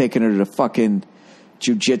that. I'm taking her to fucking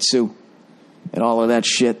jiu-jitsu and all of that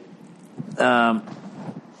shit. That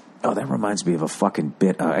reminds me of a fucking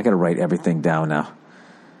bit. I got to write everything down now.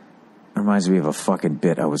 It reminds me of a fucking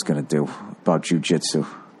bit I was going to do about jiu-jitsu.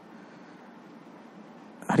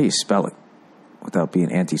 How do you spell it without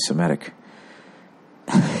being anti-Semitic?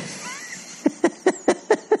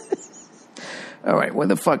 All right, what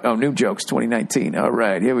the fuck? Oh, new jokes, 2019. All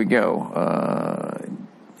right, here we go.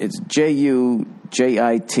 It's Jujit.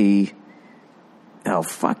 Oh,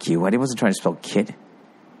 fuck you. I wasn't trying to spell kid.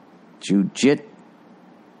 Jujit.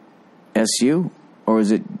 S-U? Or is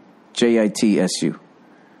it J-I-T-S-U?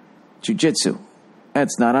 Jiu-jitsu.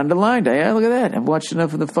 That's not underlined. Look at that. I've watched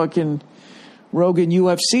enough of the fucking Rogan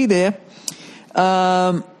UFC there.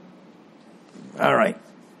 All right.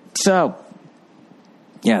 So...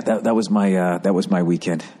 yeah, that was my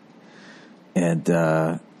weekend, and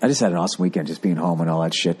I just had an awesome weekend, just being home and all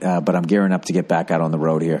that shit. But I'm gearing up to get back out on the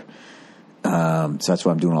road here, so that's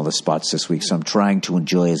why I'm doing all the spots this week. So I'm trying to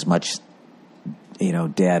enjoy as much,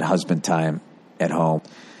 dad husband time at home.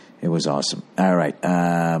 It was awesome. All right,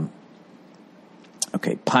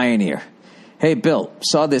 okay, Pioneer. Hey, Bill,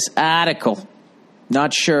 saw this article.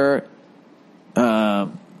 Not sure.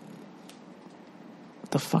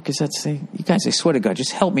 The fuck is that saying? You guys, I swear to God,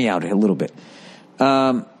 just help me out a little bit.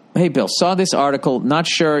 Hey, Bill, saw this article. Not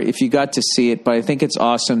sure if you got to see it, but I think it's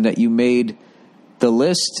awesome that you made the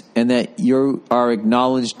list and that you are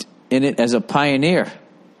acknowledged in it as a pioneer.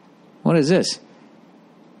 What is this?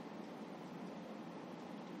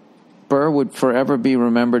 Burr would forever be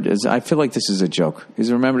remembered as, I feel like this is a joke.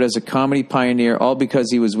 He's remembered as a comedy pioneer, all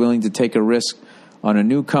because he was willing to take a risk on a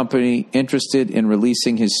new company interested in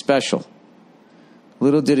releasing his special.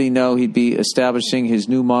 Little did he know he'd be establishing his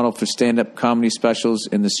new model for stand-up comedy specials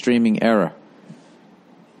in the streaming era.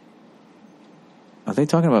 Are they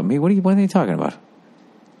talking about me? What are they talking about?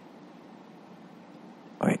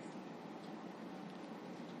 Wait.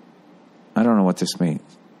 I don't know what this means.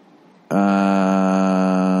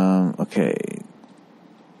 Okay.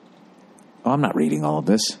 Oh, I'm not reading all of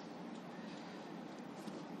this.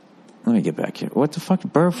 Let me get back here. What the fuck?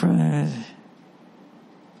 Burr?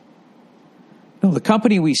 No, the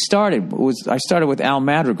company we started I started with Al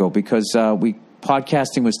Madrigal because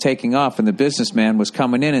podcasting was taking off and the businessman was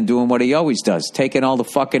coming in and doing what he always does, taking all the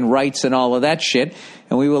fucking rights and all of that shit.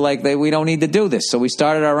 And we were like, we don't need to do this. So we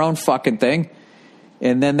started our own fucking thing.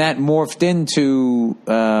 And then that morphed into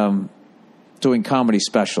doing comedy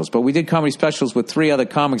specials. But we did comedy specials with 3 other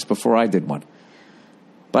comics before I did one.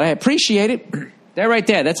 But I appreciate it. They're right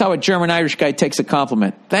there. That's how a German-Irish guy takes a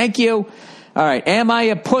compliment. Thank you. All right. Am I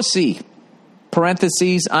a pussy?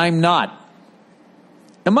 Parentheses, I'm not.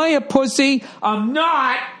 Am I a pussy? I'm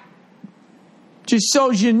not. Just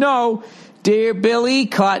so you know, dear Billy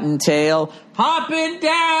Cottontail, hopping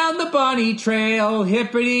down the bunny trail,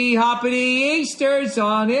 hippity-hoppity, Easter's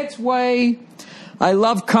on its way. I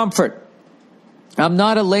love comfort. I'm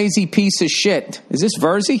not a lazy piece of shit. Is this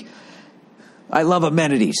Verzi? I love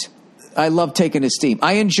amenities. I love taking esteem.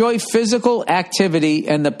 I enjoy physical activity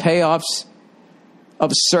and the payoffs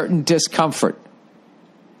of certain discomfort.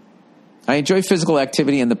 I enjoy physical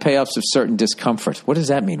activity and the payoffs of certain discomfort. What does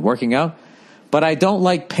that mean? Working out? But I don't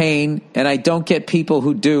like pain, and I don't get people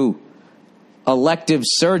who do elective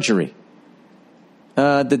surgery.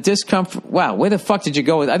 The discomfort... Wow, where the fuck did you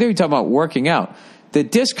go with... I think you're talking about working out. The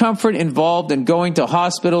discomfort involved in going to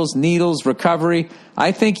hospitals, needles, recovery.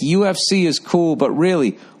 I think UFC is cool, but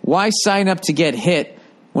really, why sign up to get hit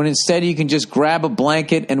when instead you can just grab a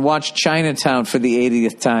blanket and watch Chinatown for the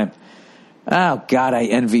 80th time? Oh, God, I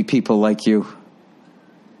envy people like you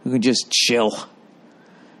who can just chill.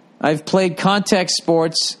 I've played contact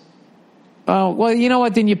sports. Oh, well, you know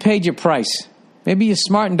what? Then you paid your price. Maybe you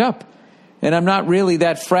smartened up. And I'm not really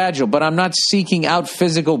that fragile, but I'm not seeking out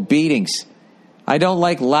physical beatings. I don't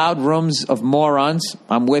like loud rooms of morons.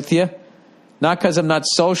 I'm with you. Not because I'm not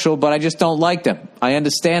social, but I just don't like them. I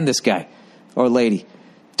understand this guy or lady.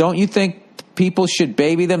 Don't you think people should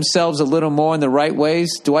baby themselves a little more in the right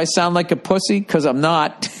ways? Do I sound like a pussy? Because I'm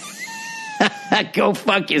not. Go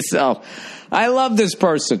fuck yourself. I love this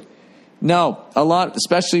person. No, a lot,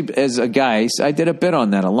 especially as a guy. I did a bit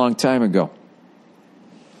on that a long time ago.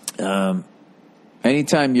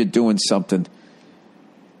 Anytime you're doing something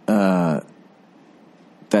that's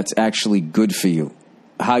actually good for you,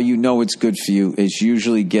 how you know it's good for you is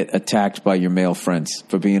usually get attacked by your male friends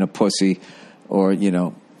for being a pussy, or, you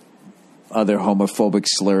know, other homophobic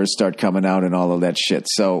slurs start coming out and all of that shit.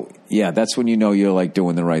 So, yeah, that's when you know you're, like,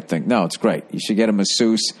 doing the right thing. No, it's great. You should get a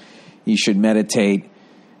masseuse. You should meditate.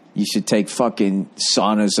 You should take fucking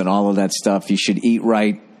saunas and all of that stuff. You should eat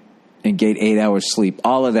right and get 8 hours sleep.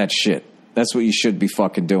 All of that shit. That's what you should be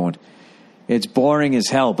fucking doing. It's boring as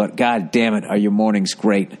hell, but god damn it, are your mornings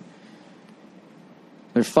great.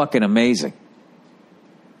 They're fucking amazing.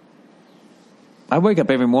 I wake up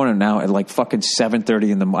every morning now at like fucking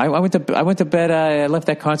 7:30 in the morning. I went to bed. I left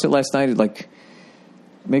that concert last night at like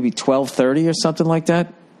maybe 12:30 or something like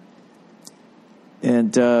that.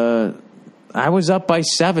 And I was up by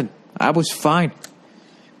 7. I was fine.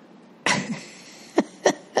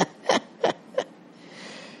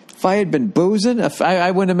 If I had been boozing, if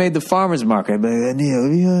I wouldn't have made the farmer's market. I'd be like,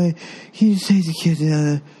 Neil, you say the kid,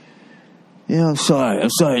 I'm sorry.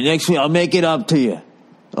 Next week, I'll make it up to you.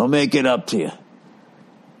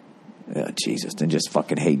 Oh, Jesus, then just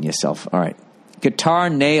fucking hating yourself. All right.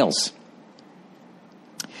 Guitar nails.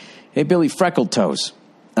 Hey, Billy Freckled Toes.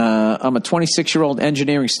 I'm a 26-year-old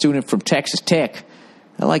engineering student from Texas Tech.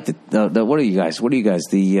 I like the what are you guys?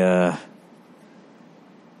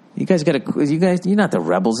 You guys you're not the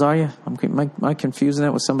Rebels, are you? Am I confusing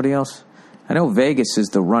that with somebody else? I know Vegas is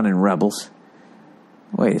the running Rebels.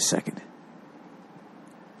 Wait a second.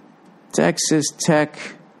 Texas Tech,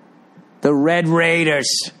 the Red Raiders.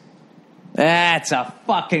 That's a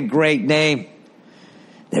fucking great name.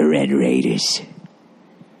 The Red Raiders.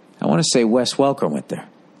 I want to say Wes Welker went there.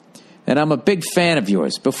 And I'm a big fan of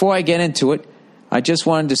yours. Before I get into it, I just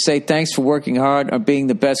wanted to say thanks for working hard on being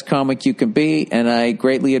the best comic you can be, and I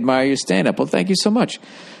greatly admire your stand-up. Well, thank you so much.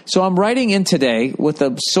 So I'm writing in today with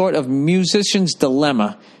a sort of musician's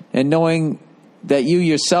dilemma, and knowing that you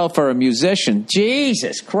yourself are a musician.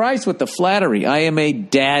 Jesus Christ with the flattery. I am a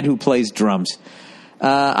dad who plays drums.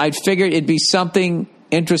 I figured it'd be something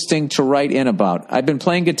interesting to write in about. I've been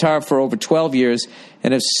playing guitar for over 12 years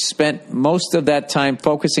and have spent most of that time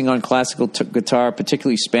focusing on classical guitar,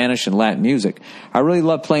 particularly Spanish and Latin music. I really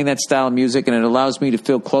love playing that style of music, and it allows me to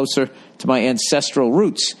feel closer to my ancestral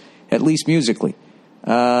roots, at least musically.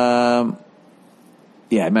 Yeah,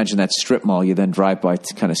 I imagine that strip mall you then drive by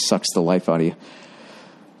kind of sucks the life out of you.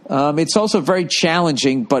 It's also very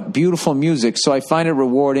challenging but beautiful music, so I find it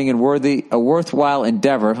rewarding and a worthwhile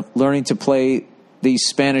endeavor learning to play these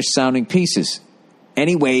Spanish-sounding pieces.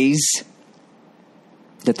 Anyways,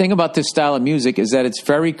 the thing about this style of music is that it's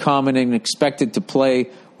very common and expected to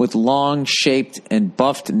play with long-shaped and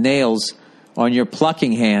buffed nails on your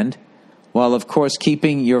plucking hand, while, of course,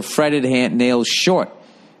 keeping your fretted hand nails short.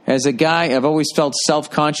 As a guy, I've always felt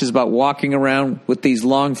self-conscious about walking around with these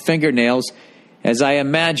long fingernails, as I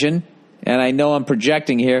imagine, and I know I'm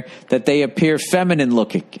projecting here, that they appear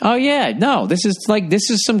feminine-looking. Oh, yeah, no, this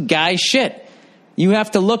is some guy shit. You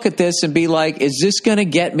have to look at this and be like, is this going to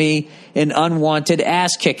get me an unwanted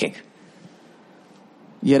ass kicking?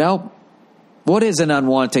 You know? What is an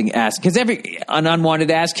unwanted ass? Because an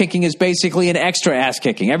unwanted ass kicking is basically an extra ass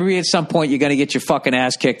kicking. Everybody at some point you're going to get your fucking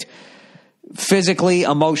ass kicked. Physically,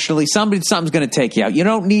 emotionally, something's going to take you out. You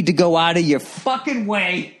don't need to go out of your fucking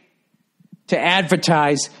way to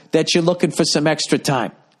advertise that you're looking for some extra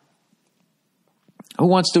time. Who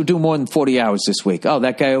wants to do more than 40 hours this week? Oh,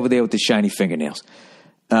 that guy over there with the shiny fingernails.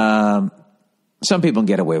 Some people can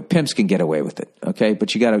get away with it. Pimps can get away with it, okay?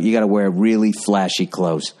 But you gotta wear really flashy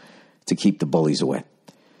clothes to keep the bullies away.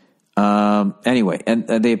 Anyway, and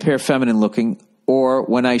they appear feminine looking. Or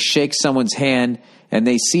when I shake someone's hand and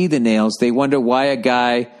they see the nails, they wonder why a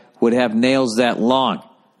guy would have nails that long.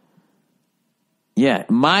 Yeah,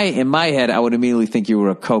 in my head, I would immediately think you were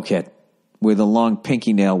a cokehead where the long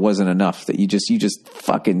pinky nail wasn't enough, that you just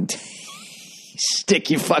fucking stick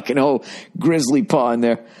your fucking whole grizzly paw in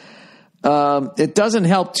there. It doesn't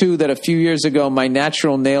help, too, that a few years ago, my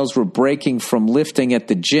natural nails were breaking from lifting at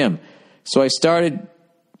the gym. So I started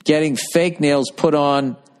getting fake nails put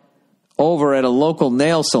on over at a local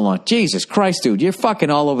nail salon. Jesus Christ, dude, you're fucking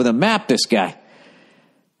all over the map, this guy.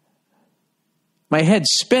 My head's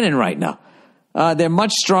spinning right now. They're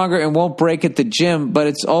much stronger and won't break at the gym, but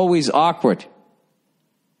it's always awkward.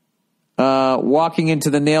 Walking into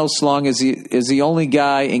the nail salon is the only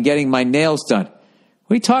guy and getting my nails done.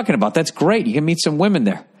 What are you talking about? That's great. You can meet some women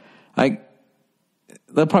there.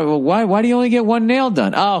 They'll probably, well, why do you only get one nail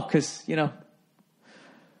done? Oh, because,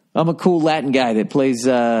 I'm a cool Latin guy that plays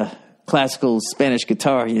classical Spanish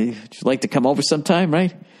guitar. You'd like to come over sometime,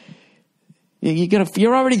 right?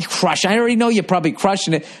 You're already crushed. I already know you're probably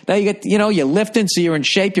crushing it. Now you get, you're lifting, so you're in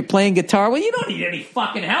shape. You're playing guitar. Well, you don't need any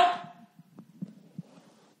fucking help.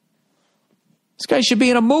 This guy should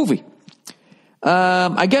be in a movie.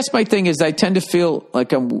 I guess my thing is I tend to feel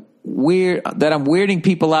like I'm weirding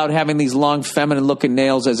people out having these long feminine looking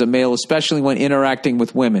nails as a male, especially when interacting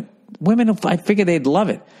with women. Women, I figure they'd love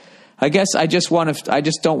it. I guess I just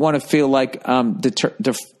don't want to feel like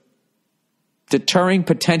deterring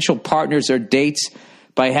potential partners or dates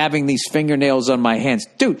by having these fingernails on my hands.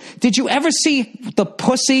 Dude, did you ever see the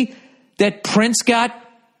pussy that Prince got?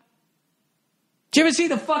 Did you ever see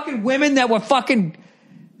the fucking women that were fucking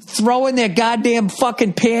throwing their goddamn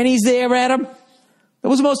fucking panties there at him? That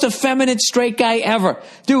was the most effeminate straight guy ever.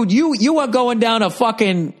 Dude, you are going down a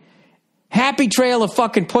fucking happy trail of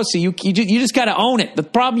fucking pussy. You just got to own it. The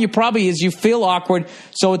problem is you feel awkward,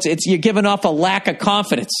 so it's you're giving off a lack of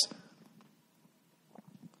confidence.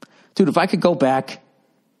 Dude, if I could go back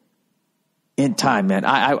in time, man,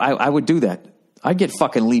 I would do that. I'd get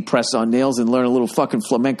fucking Lee press on nails and learn a little fucking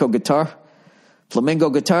flamingo guitar,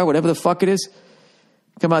 whatever the fuck it is.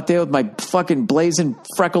 Come out there with my fucking blazing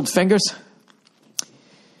freckled fingers.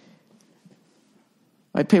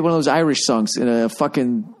 I'd play one of those Irish songs in a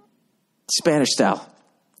fucking Spanish style.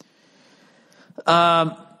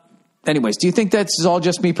 Anyways, do you think that's all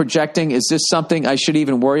just me projecting? Is this something I should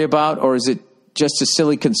even worry about, or is it just a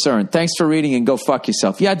silly concern? Thanks for reading and go fuck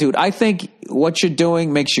yourself. Yeah, dude, I think what you're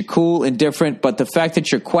doing makes you cool and different, but the fact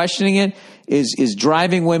that you're questioning it is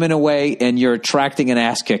driving women away and you're attracting an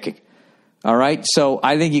ass kicking. All right? So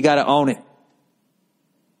I think you got to own it.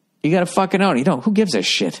 You got to fucking own it. Who gives a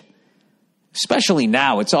shit? Especially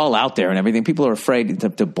now, it's all out there and everything. People are afraid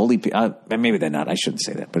to bully people. Maybe they're not. I shouldn't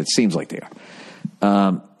say that, but it seems like they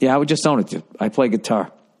are. Yeah, I would just own it, dude. I play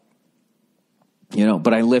guitar.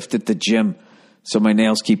 But I lift at the gym, so my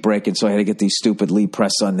nails keep breaking, so I had to get these stupid Lee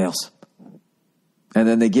press-on nails. And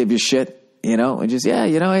then they give you shit, and just,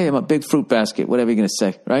 hey, I'm a big fruit basket, whatever you're going to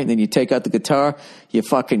say, right? And then you take out the guitar, you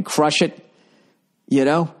fucking crush it,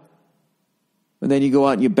 and then you go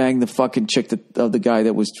out and you bang the fucking chick of the guy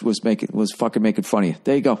that was fucking making fun of you.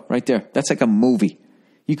 There you go, right there. That's like a movie.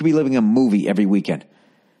 You could be living a movie every weekend.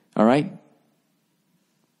 All right?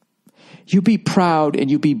 You be proud and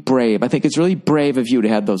you be brave. I think it's really brave of you to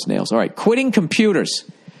have those nails. All right, quitting computers.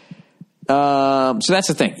 So that's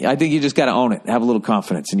the thing. I think you just got to own it. Have a little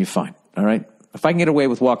confidence and you're fine. All right? If I can get away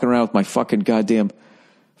with walking around with my fucking goddamn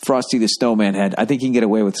Frosty the Snowman head, I think you can get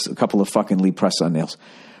away with a couple of fucking Lee press-on nails.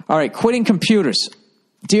 All right, quitting computers.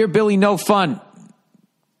 Dear Billy, no fun.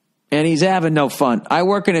 And he's having no fun. I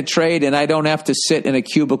work in a trade and I don't have to sit in a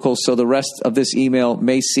cubicle, so the rest of this email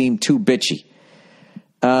may seem too bitchy.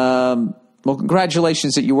 Well,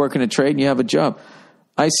 congratulations that you work in a trade and you have a job.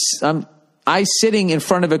 I sitting in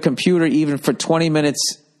front of a computer even for 20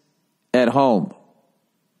 minutes at home.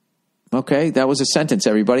 Okay, that was a sentence,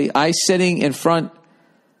 everybody. I sitting in front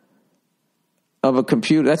of a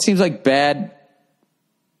computer. That seems like bad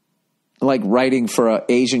like writing for an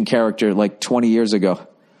Asian character like 20 years ago.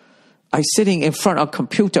 I'm sitting in front of a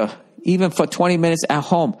computer, even for 20 minutes at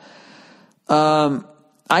home.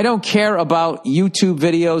 I don't care about YouTube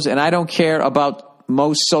videos, and I don't care about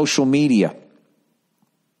most social media.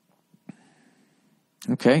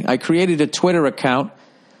 Okay, I created a Twitter account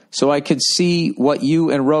so I could see what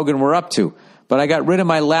you and Rogan were up to. But I got rid of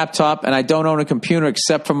my laptop, and I don't own a computer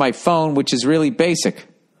except for my phone, which is really basic.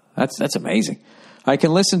 That's amazing. I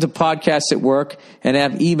can listen to podcasts at work and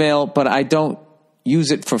have email, but I don't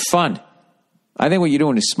use it for fun. I think what you're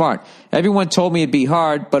doing is smart. Everyone told me it'd be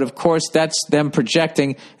hard, but of course that's them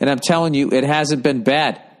projecting, and I'm telling you, it hasn't been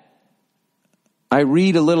bad. I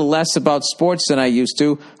read a little less about sports than I used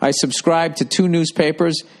to. I subscribe to 2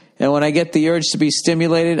 newspapers, and when I get the urge to be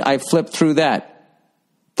stimulated, I flip through that.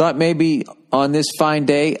 Thought maybe on this fine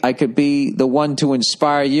day I could be the one to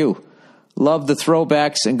inspire you. Love the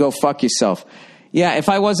throwbacks and go fuck yourself. Yeah, if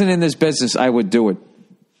I wasn't in this business, I would do it.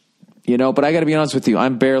 You know, but I got to be honest with you.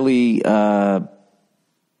 I'm barely been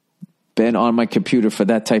on my computer for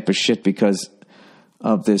that type of shit because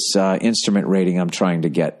of this instrument rating I'm trying to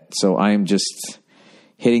get. So I am just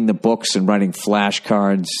hitting the books and writing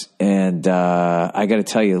flashcards. And I got to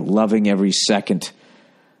tell you, loving every second.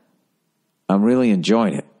 I'm really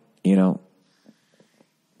enjoying it, you know.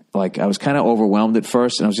 Like, I was kind of overwhelmed at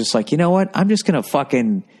first, and I was just like, you know what? I'm just going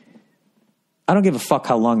to I don't give a fuck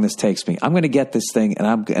how long this takes me. I'm going to get this thing, and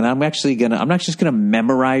I'm not just going to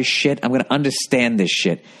memorize shit. I'm going to understand this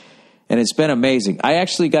shit. And it's been amazing. I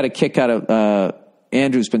actually got a kick out of,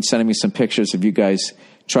 Andrew's been sending me some pictures of you guys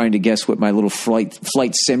trying to guess what my little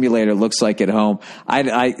flight simulator looks like at home.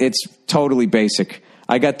 It's totally basic.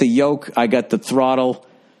 I got the yoke. I got the throttle.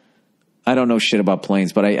 I don't know shit about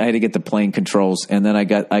planes, but I had to get the plane controls, and then I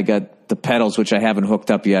got the pedals, which I haven't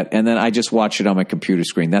hooked up yet, and then I just watch it on my computer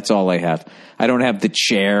screen. That's all I have. I don't have the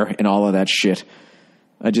chair and all of that shit.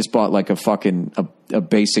 I just bought like a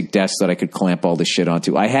basic desk that I could clamp all this shit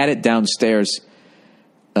onto. I had it downstairs,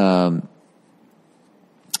 but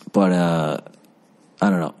I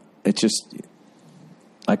don't know. It just,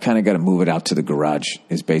 I kind of got to move it out to the garage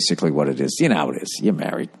is basically what it is. You know how it is. You're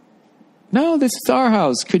married. No, this is our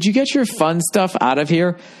house. Could you get your fun stuff out of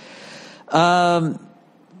here? But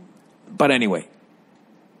anyway,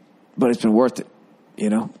 but it's been worth it, you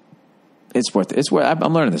know? It's worth it.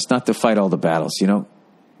 I'm learning this, not to fight all the battles, you know?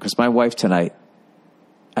 Because my wife tonight,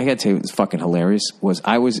 I got to tell you, it's fucking hilarious, was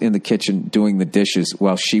I was in the kitchen doing the dishes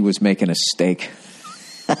while she was making a steak.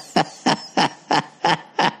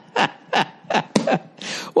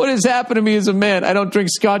 What has happened to me as a man? I don't drink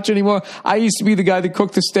scotch anymore. I used to be the guy that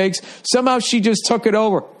cooked the steaks. Somehow she just took it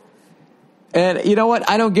over. And you know what?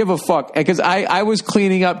 I don't give a fuck. Because I was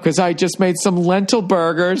cleaning up because I just made some lentil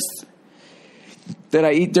burgers that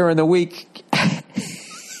I eat during the week.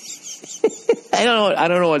 I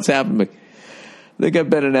don't know what's happened to me. I think I've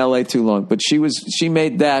been in LA too long. But she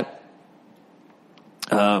made that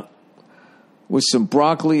with some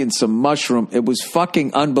broccoli and some mushroom. It was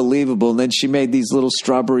fucking unbelievable. And then she made these little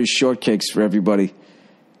strawberry shortcakes for everybody.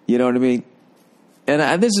 You know what I mean?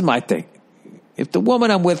 And this is my thing. If the woman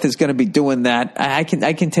I'm with is going to be doing that, I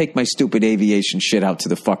can take my stupid aviation shit out to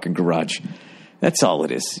the fucking garage. That's all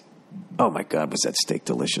it is. Oh my God, was that steak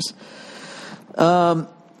delicious? All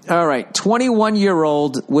right,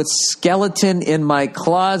 21-year-old with skeleton in my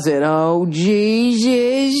closet. Oh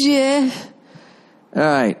Jesus! All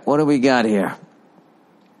right, what do we got here?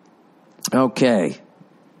 Okay.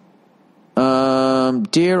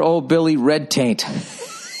 Dear old Billy Red Taint.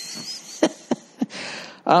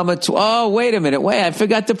 Oh, wait a minute. Wait, I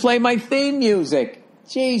forgot to play my theme music.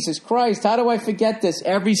 Jesus Christ, how do I forget this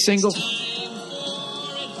every single... Time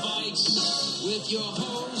for advice with your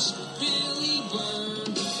host, Billy Burr.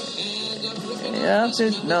 And yeah,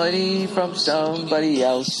 this melody from somebody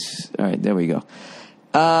else. All right, there we go.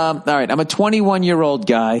 All right, I'm a 21-year-old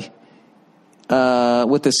guy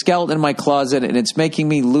with a skeleton in my closet, and it's making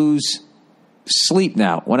me lose sleep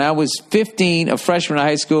now. When I was 15, a freshman in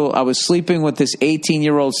high school, I was sleeping with this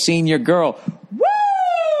 18-year-old senior girl.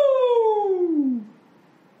 Woo!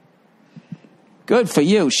 Good for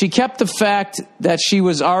you. She kept the fact that she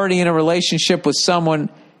was already in a relationship with someone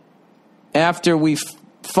after we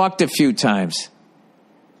fucked a few times.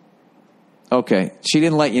 Okay, she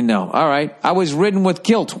didn't let you know. All right. I was ridden with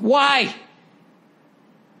guilt. Why?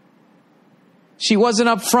 She wasn't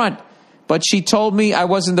up front, but she told me I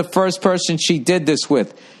wasn't the first person she did this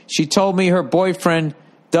with. She told me her boyfriend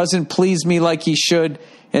doesn't please me like he should,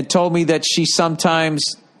 and told me that she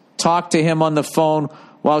sometimes talked to him on the phone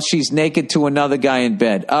while she's naked to another guy in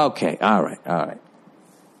bed. Okay, all right. All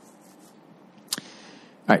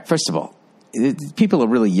right, first of all, people are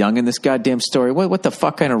really young in this goddamn story. What the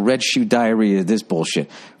fuck kind of red shoe diarrhea is this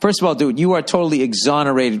bullshit? First of all, dude, you are totally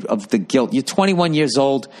exonerated of the guilt. You're 21 years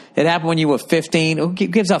old. It happened when you were 15. Who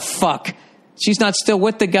gives a fuck? She's not still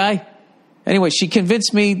with the guy? Anyway, she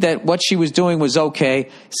convinced me that what she was doing was okay,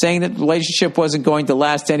 saying that the relationship wasn't going to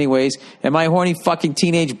last anyways, and my horny fucking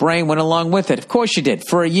teenage brain went along with it. Of course she did,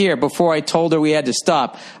 for a year before I told her we had to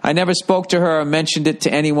stop. I never spoke to her or mentioned it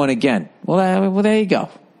to anyone again. Well, there you go.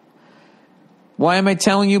 Why am I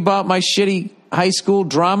telling you about my shitty high school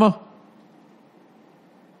drama?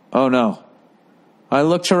 Oh, no. I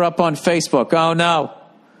looked her up on Facebook. Oh, no.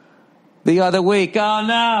 The other week. Oh,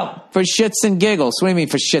 no. For shits and giggles. What do you mean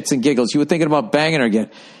for shits and giggles? You were thinking about banging her again.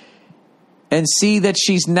 And see that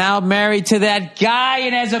she's now married to that guy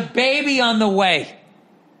and has a baby on the way.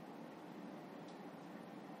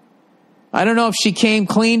 I don't know if she came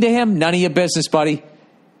clean to him. None of your business, buddy.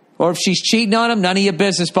 Or if she's cheating on him. None of your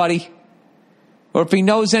business, buddy. Or if he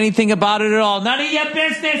knows anything about it at all. None of your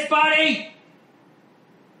business, buddy.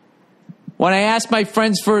 When I asked my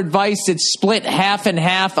friends for advice, it's split half and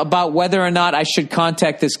half about whether or not I should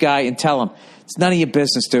contact this guy and tell him. It's none of your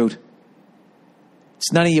business, dude.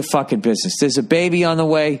 It's none of your fucking business. There's a baby on the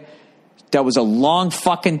way. That was a long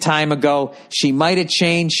fucking time ago. She might have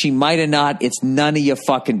changed. She might have not. It's none of your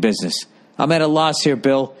fucking business. I'm at a loss here,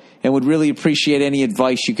 Bill, and would really appreciate any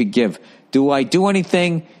advice you could give. Do I do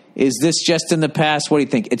anything? Is this just in the past? What do you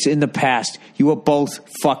think? It's in the past. You were both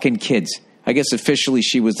fucking kids. I guess officially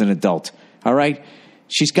she was an adult. All right?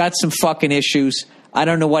 She's got some fucking issues. I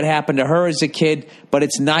don't know what happened to her as a kid, but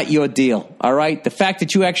it's not your deal. All right? The fact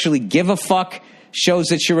that you actually give a fuck shows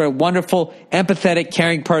that you're a wonderful, empathetic,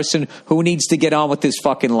 caring person who needs to get on with his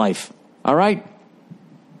fucking life. All right?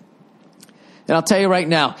 And I'll tell you right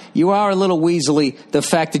now, you are a little weaselly, the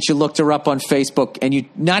fact that you looked her up on Facebook, and you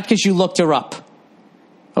not because you looked her up.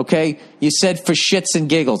 Okay? You said for shits and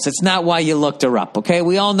giggles. It's not why you looked her up, okay?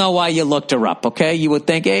 We all know why you looked her up, okay? You would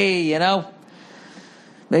think, hey,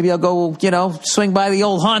 maybe I'll go, swing by the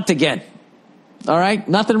old haunt again. All right?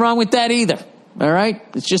 Nothing wrong with that either. All right?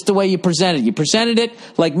 It's just the way you presented it. You presented it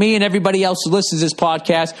like me and everybody else who listens to this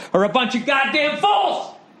podcast are a bunch of goddamn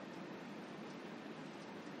fools.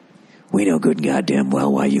 We know good and goddamn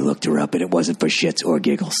well why you looked her up, and it wasn't for shits or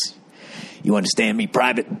giggles. You understand me,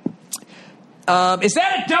 private? Is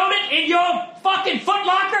that a donut in your fucking Foot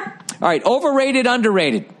Locker? All right, overrated,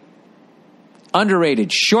 underrated.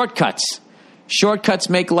 Underrated, shortcuts. Shortcuts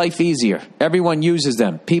make life easier. Everyone uses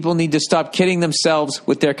them. People need to stop kidding themselves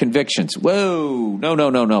with their convictions. Whoa,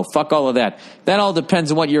 no. Fuck all of that. That all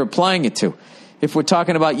depends on what you're applying it to. If we're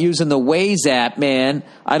talking about using the Waze app, man,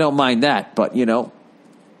 I don't mind that. But,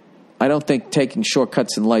 I don't think taking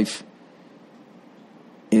shortcuts in life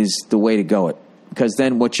is the way to go it. Because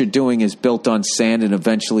then what you're doing is built on sand and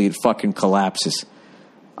eventually it fucking collapses.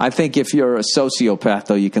 I think if you're a sociopath,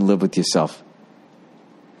 though, you can live with yourself.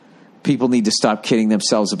 People need to stop kidding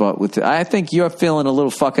themselves about with it. I think you're feeling a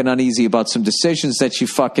little fucking uneasy about some decisions that you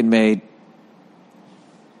fucking made.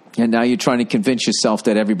 And now you're trying to convince yourself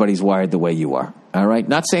that everybody's wired the way you are. All right?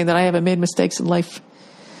 Not saying that I haven't made mistakes in life.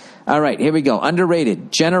 All right, here we go.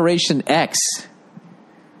 Underrated. Generation X.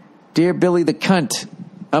 Dear Billy the Cunt.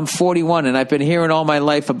 I'm 41, and I've been hearing all my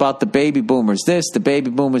life about the baby boomers this, the baby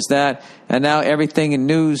boomers that, and now everything in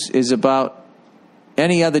news is about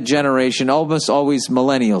any other generation, almost always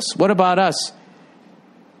millennials. What about us?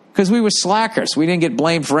 Because we were slackers. We didn't get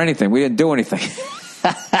blamed for anything. We didn't do anything.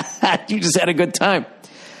 You just had a good time.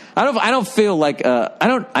 I don't feel like, I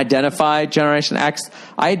don't identify Generation X.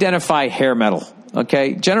 I identify hair metal,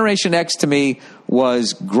 okay? Generation X to me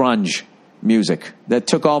was grunge music that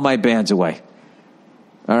took all my bands away.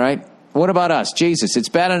 All right? What about us? Jesus, it's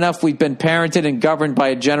bad enough we've been parented and governed by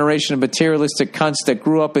a generation of materialistic cunts that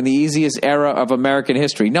grew up in the easiest era of American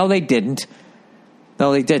history. No, they didn't. A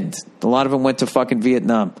lot of them went to fucking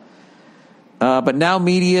Vietnam. But now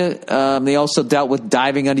media, they also dealt with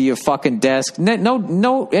diving under your fucking desk.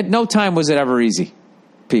 No, at no time was it ever easy,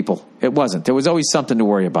 people. It wasn't. There was always something to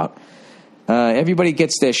worry about. Everybody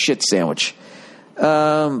gets their shit sandwich.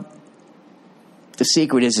 The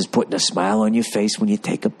secret is putting a smile on your face when you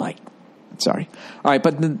take a bite. Sorry. All right,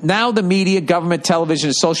 but now the media, government, television,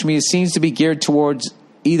 and social media seems to be geared towards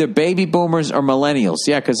either baby boomers or millennials.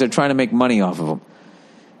 Yeah, because they're trying to make money off of them.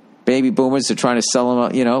 Baby boomers are trying to sell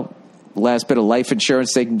them, last bit of life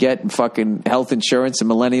insurance they can get and fucking health insurance. And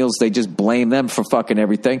millennials, they just blame them for fucking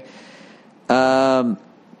everything. But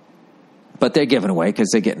they're giving away because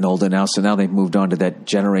they're getting older now. So now they've moved on to that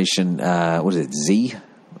generation, Z?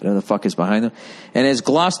 Whatever the fuck is behind them. And has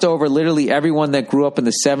glossed over literally everyone that grew up in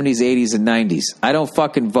the 70s, 80s, and 90s. I don't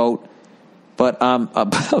fucking vote, but I'm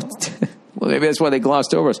about Well, maybe that's why they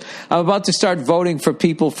glossed over us. I'm about to start voting for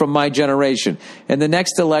people from my generation in the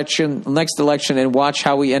next election, and watch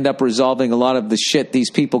how we end up resolving a lot of the shit these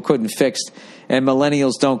people couldn't fix and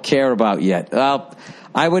millennials don't care about yet.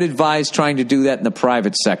 I would advise trying to do that in the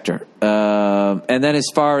private sector. And then as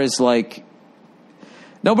far as like,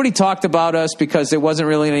 nobody talked about us because there wasn't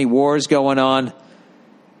really any wars going on.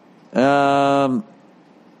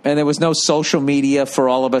 And there was no social media for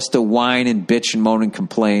all of us to whine and bitch and moan and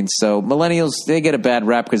complain. So millennials, they get a bad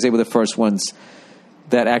rap because they were the first ones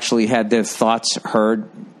that actually had their thoughts heard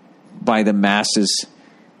by the masses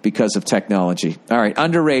because of technology. All right,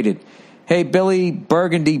 underrated. Hey, Billy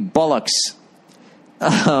Burgundy Bullocks.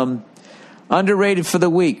 Underrated for the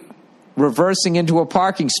week. Reversing into a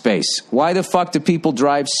parking space. Why the fuck do people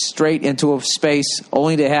drive straight into a space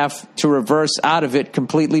only to have to reverse out of it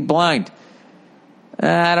completely blind?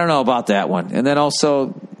 I don't know about that one. And then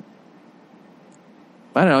also,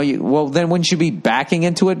 I don't know. Well, then wouldn't you be backing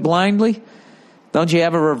into it blindly? Don't you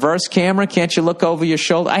have a reverse camera? Can't you look over your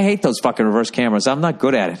shoulder? I hate those fucking reverse cameras. I'm not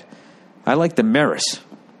good at it. I like the mirrors.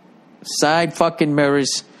 Side fucking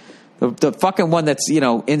mirrors. The fucking one that's,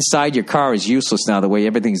 inside your car is useless now, the way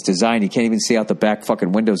everything's designed. You can't even see out the back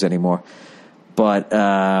fucking windows anymore. But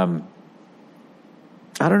I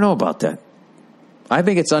don't know about that. I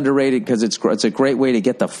think it's underrated because it's a great way to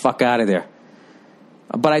get the fuck out of there.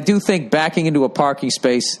 But I do think backing into a parking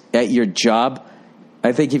space at your job,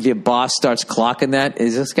 I think if your boss starts clocking that,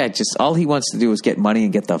 is this guy just, all he wants to do is get money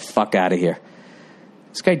and get the fuck out of here.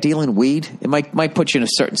 This guy dealing weed, it might put you in a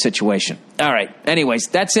certain situation. All right. Anyways,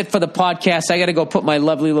 that's it for the podcast. I got to go put my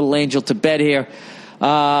lovely little angel to bed here.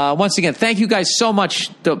 Once again, thank you guys so much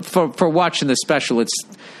for watching the special.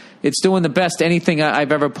 It's doing the best anything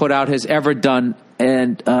I've ever put out has ever done.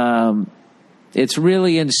 And it's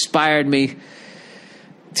really inspired me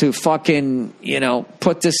to fucking,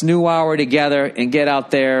 put this new hour together and get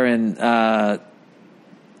out there and,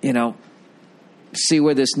 see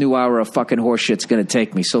where this new hour of fucking horseshit's going to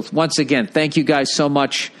take me. So once again, thank you guys so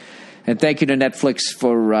much. And thank you to Netflix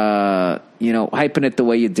for, hyping it the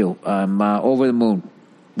way you do. I'm over the moon.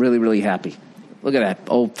 Really, really happy. Look at that.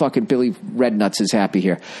 Old fucking Billy Rednuts is happy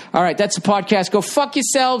here. All right, that's the podcast. Go fuck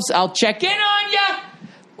yourselves. I'll check in on you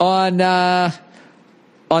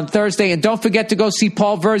on Thursday. And don't forget to go see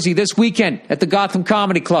Paul Verzi this weekend at the Gotham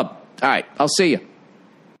Comedy Club. All right, I'll see you.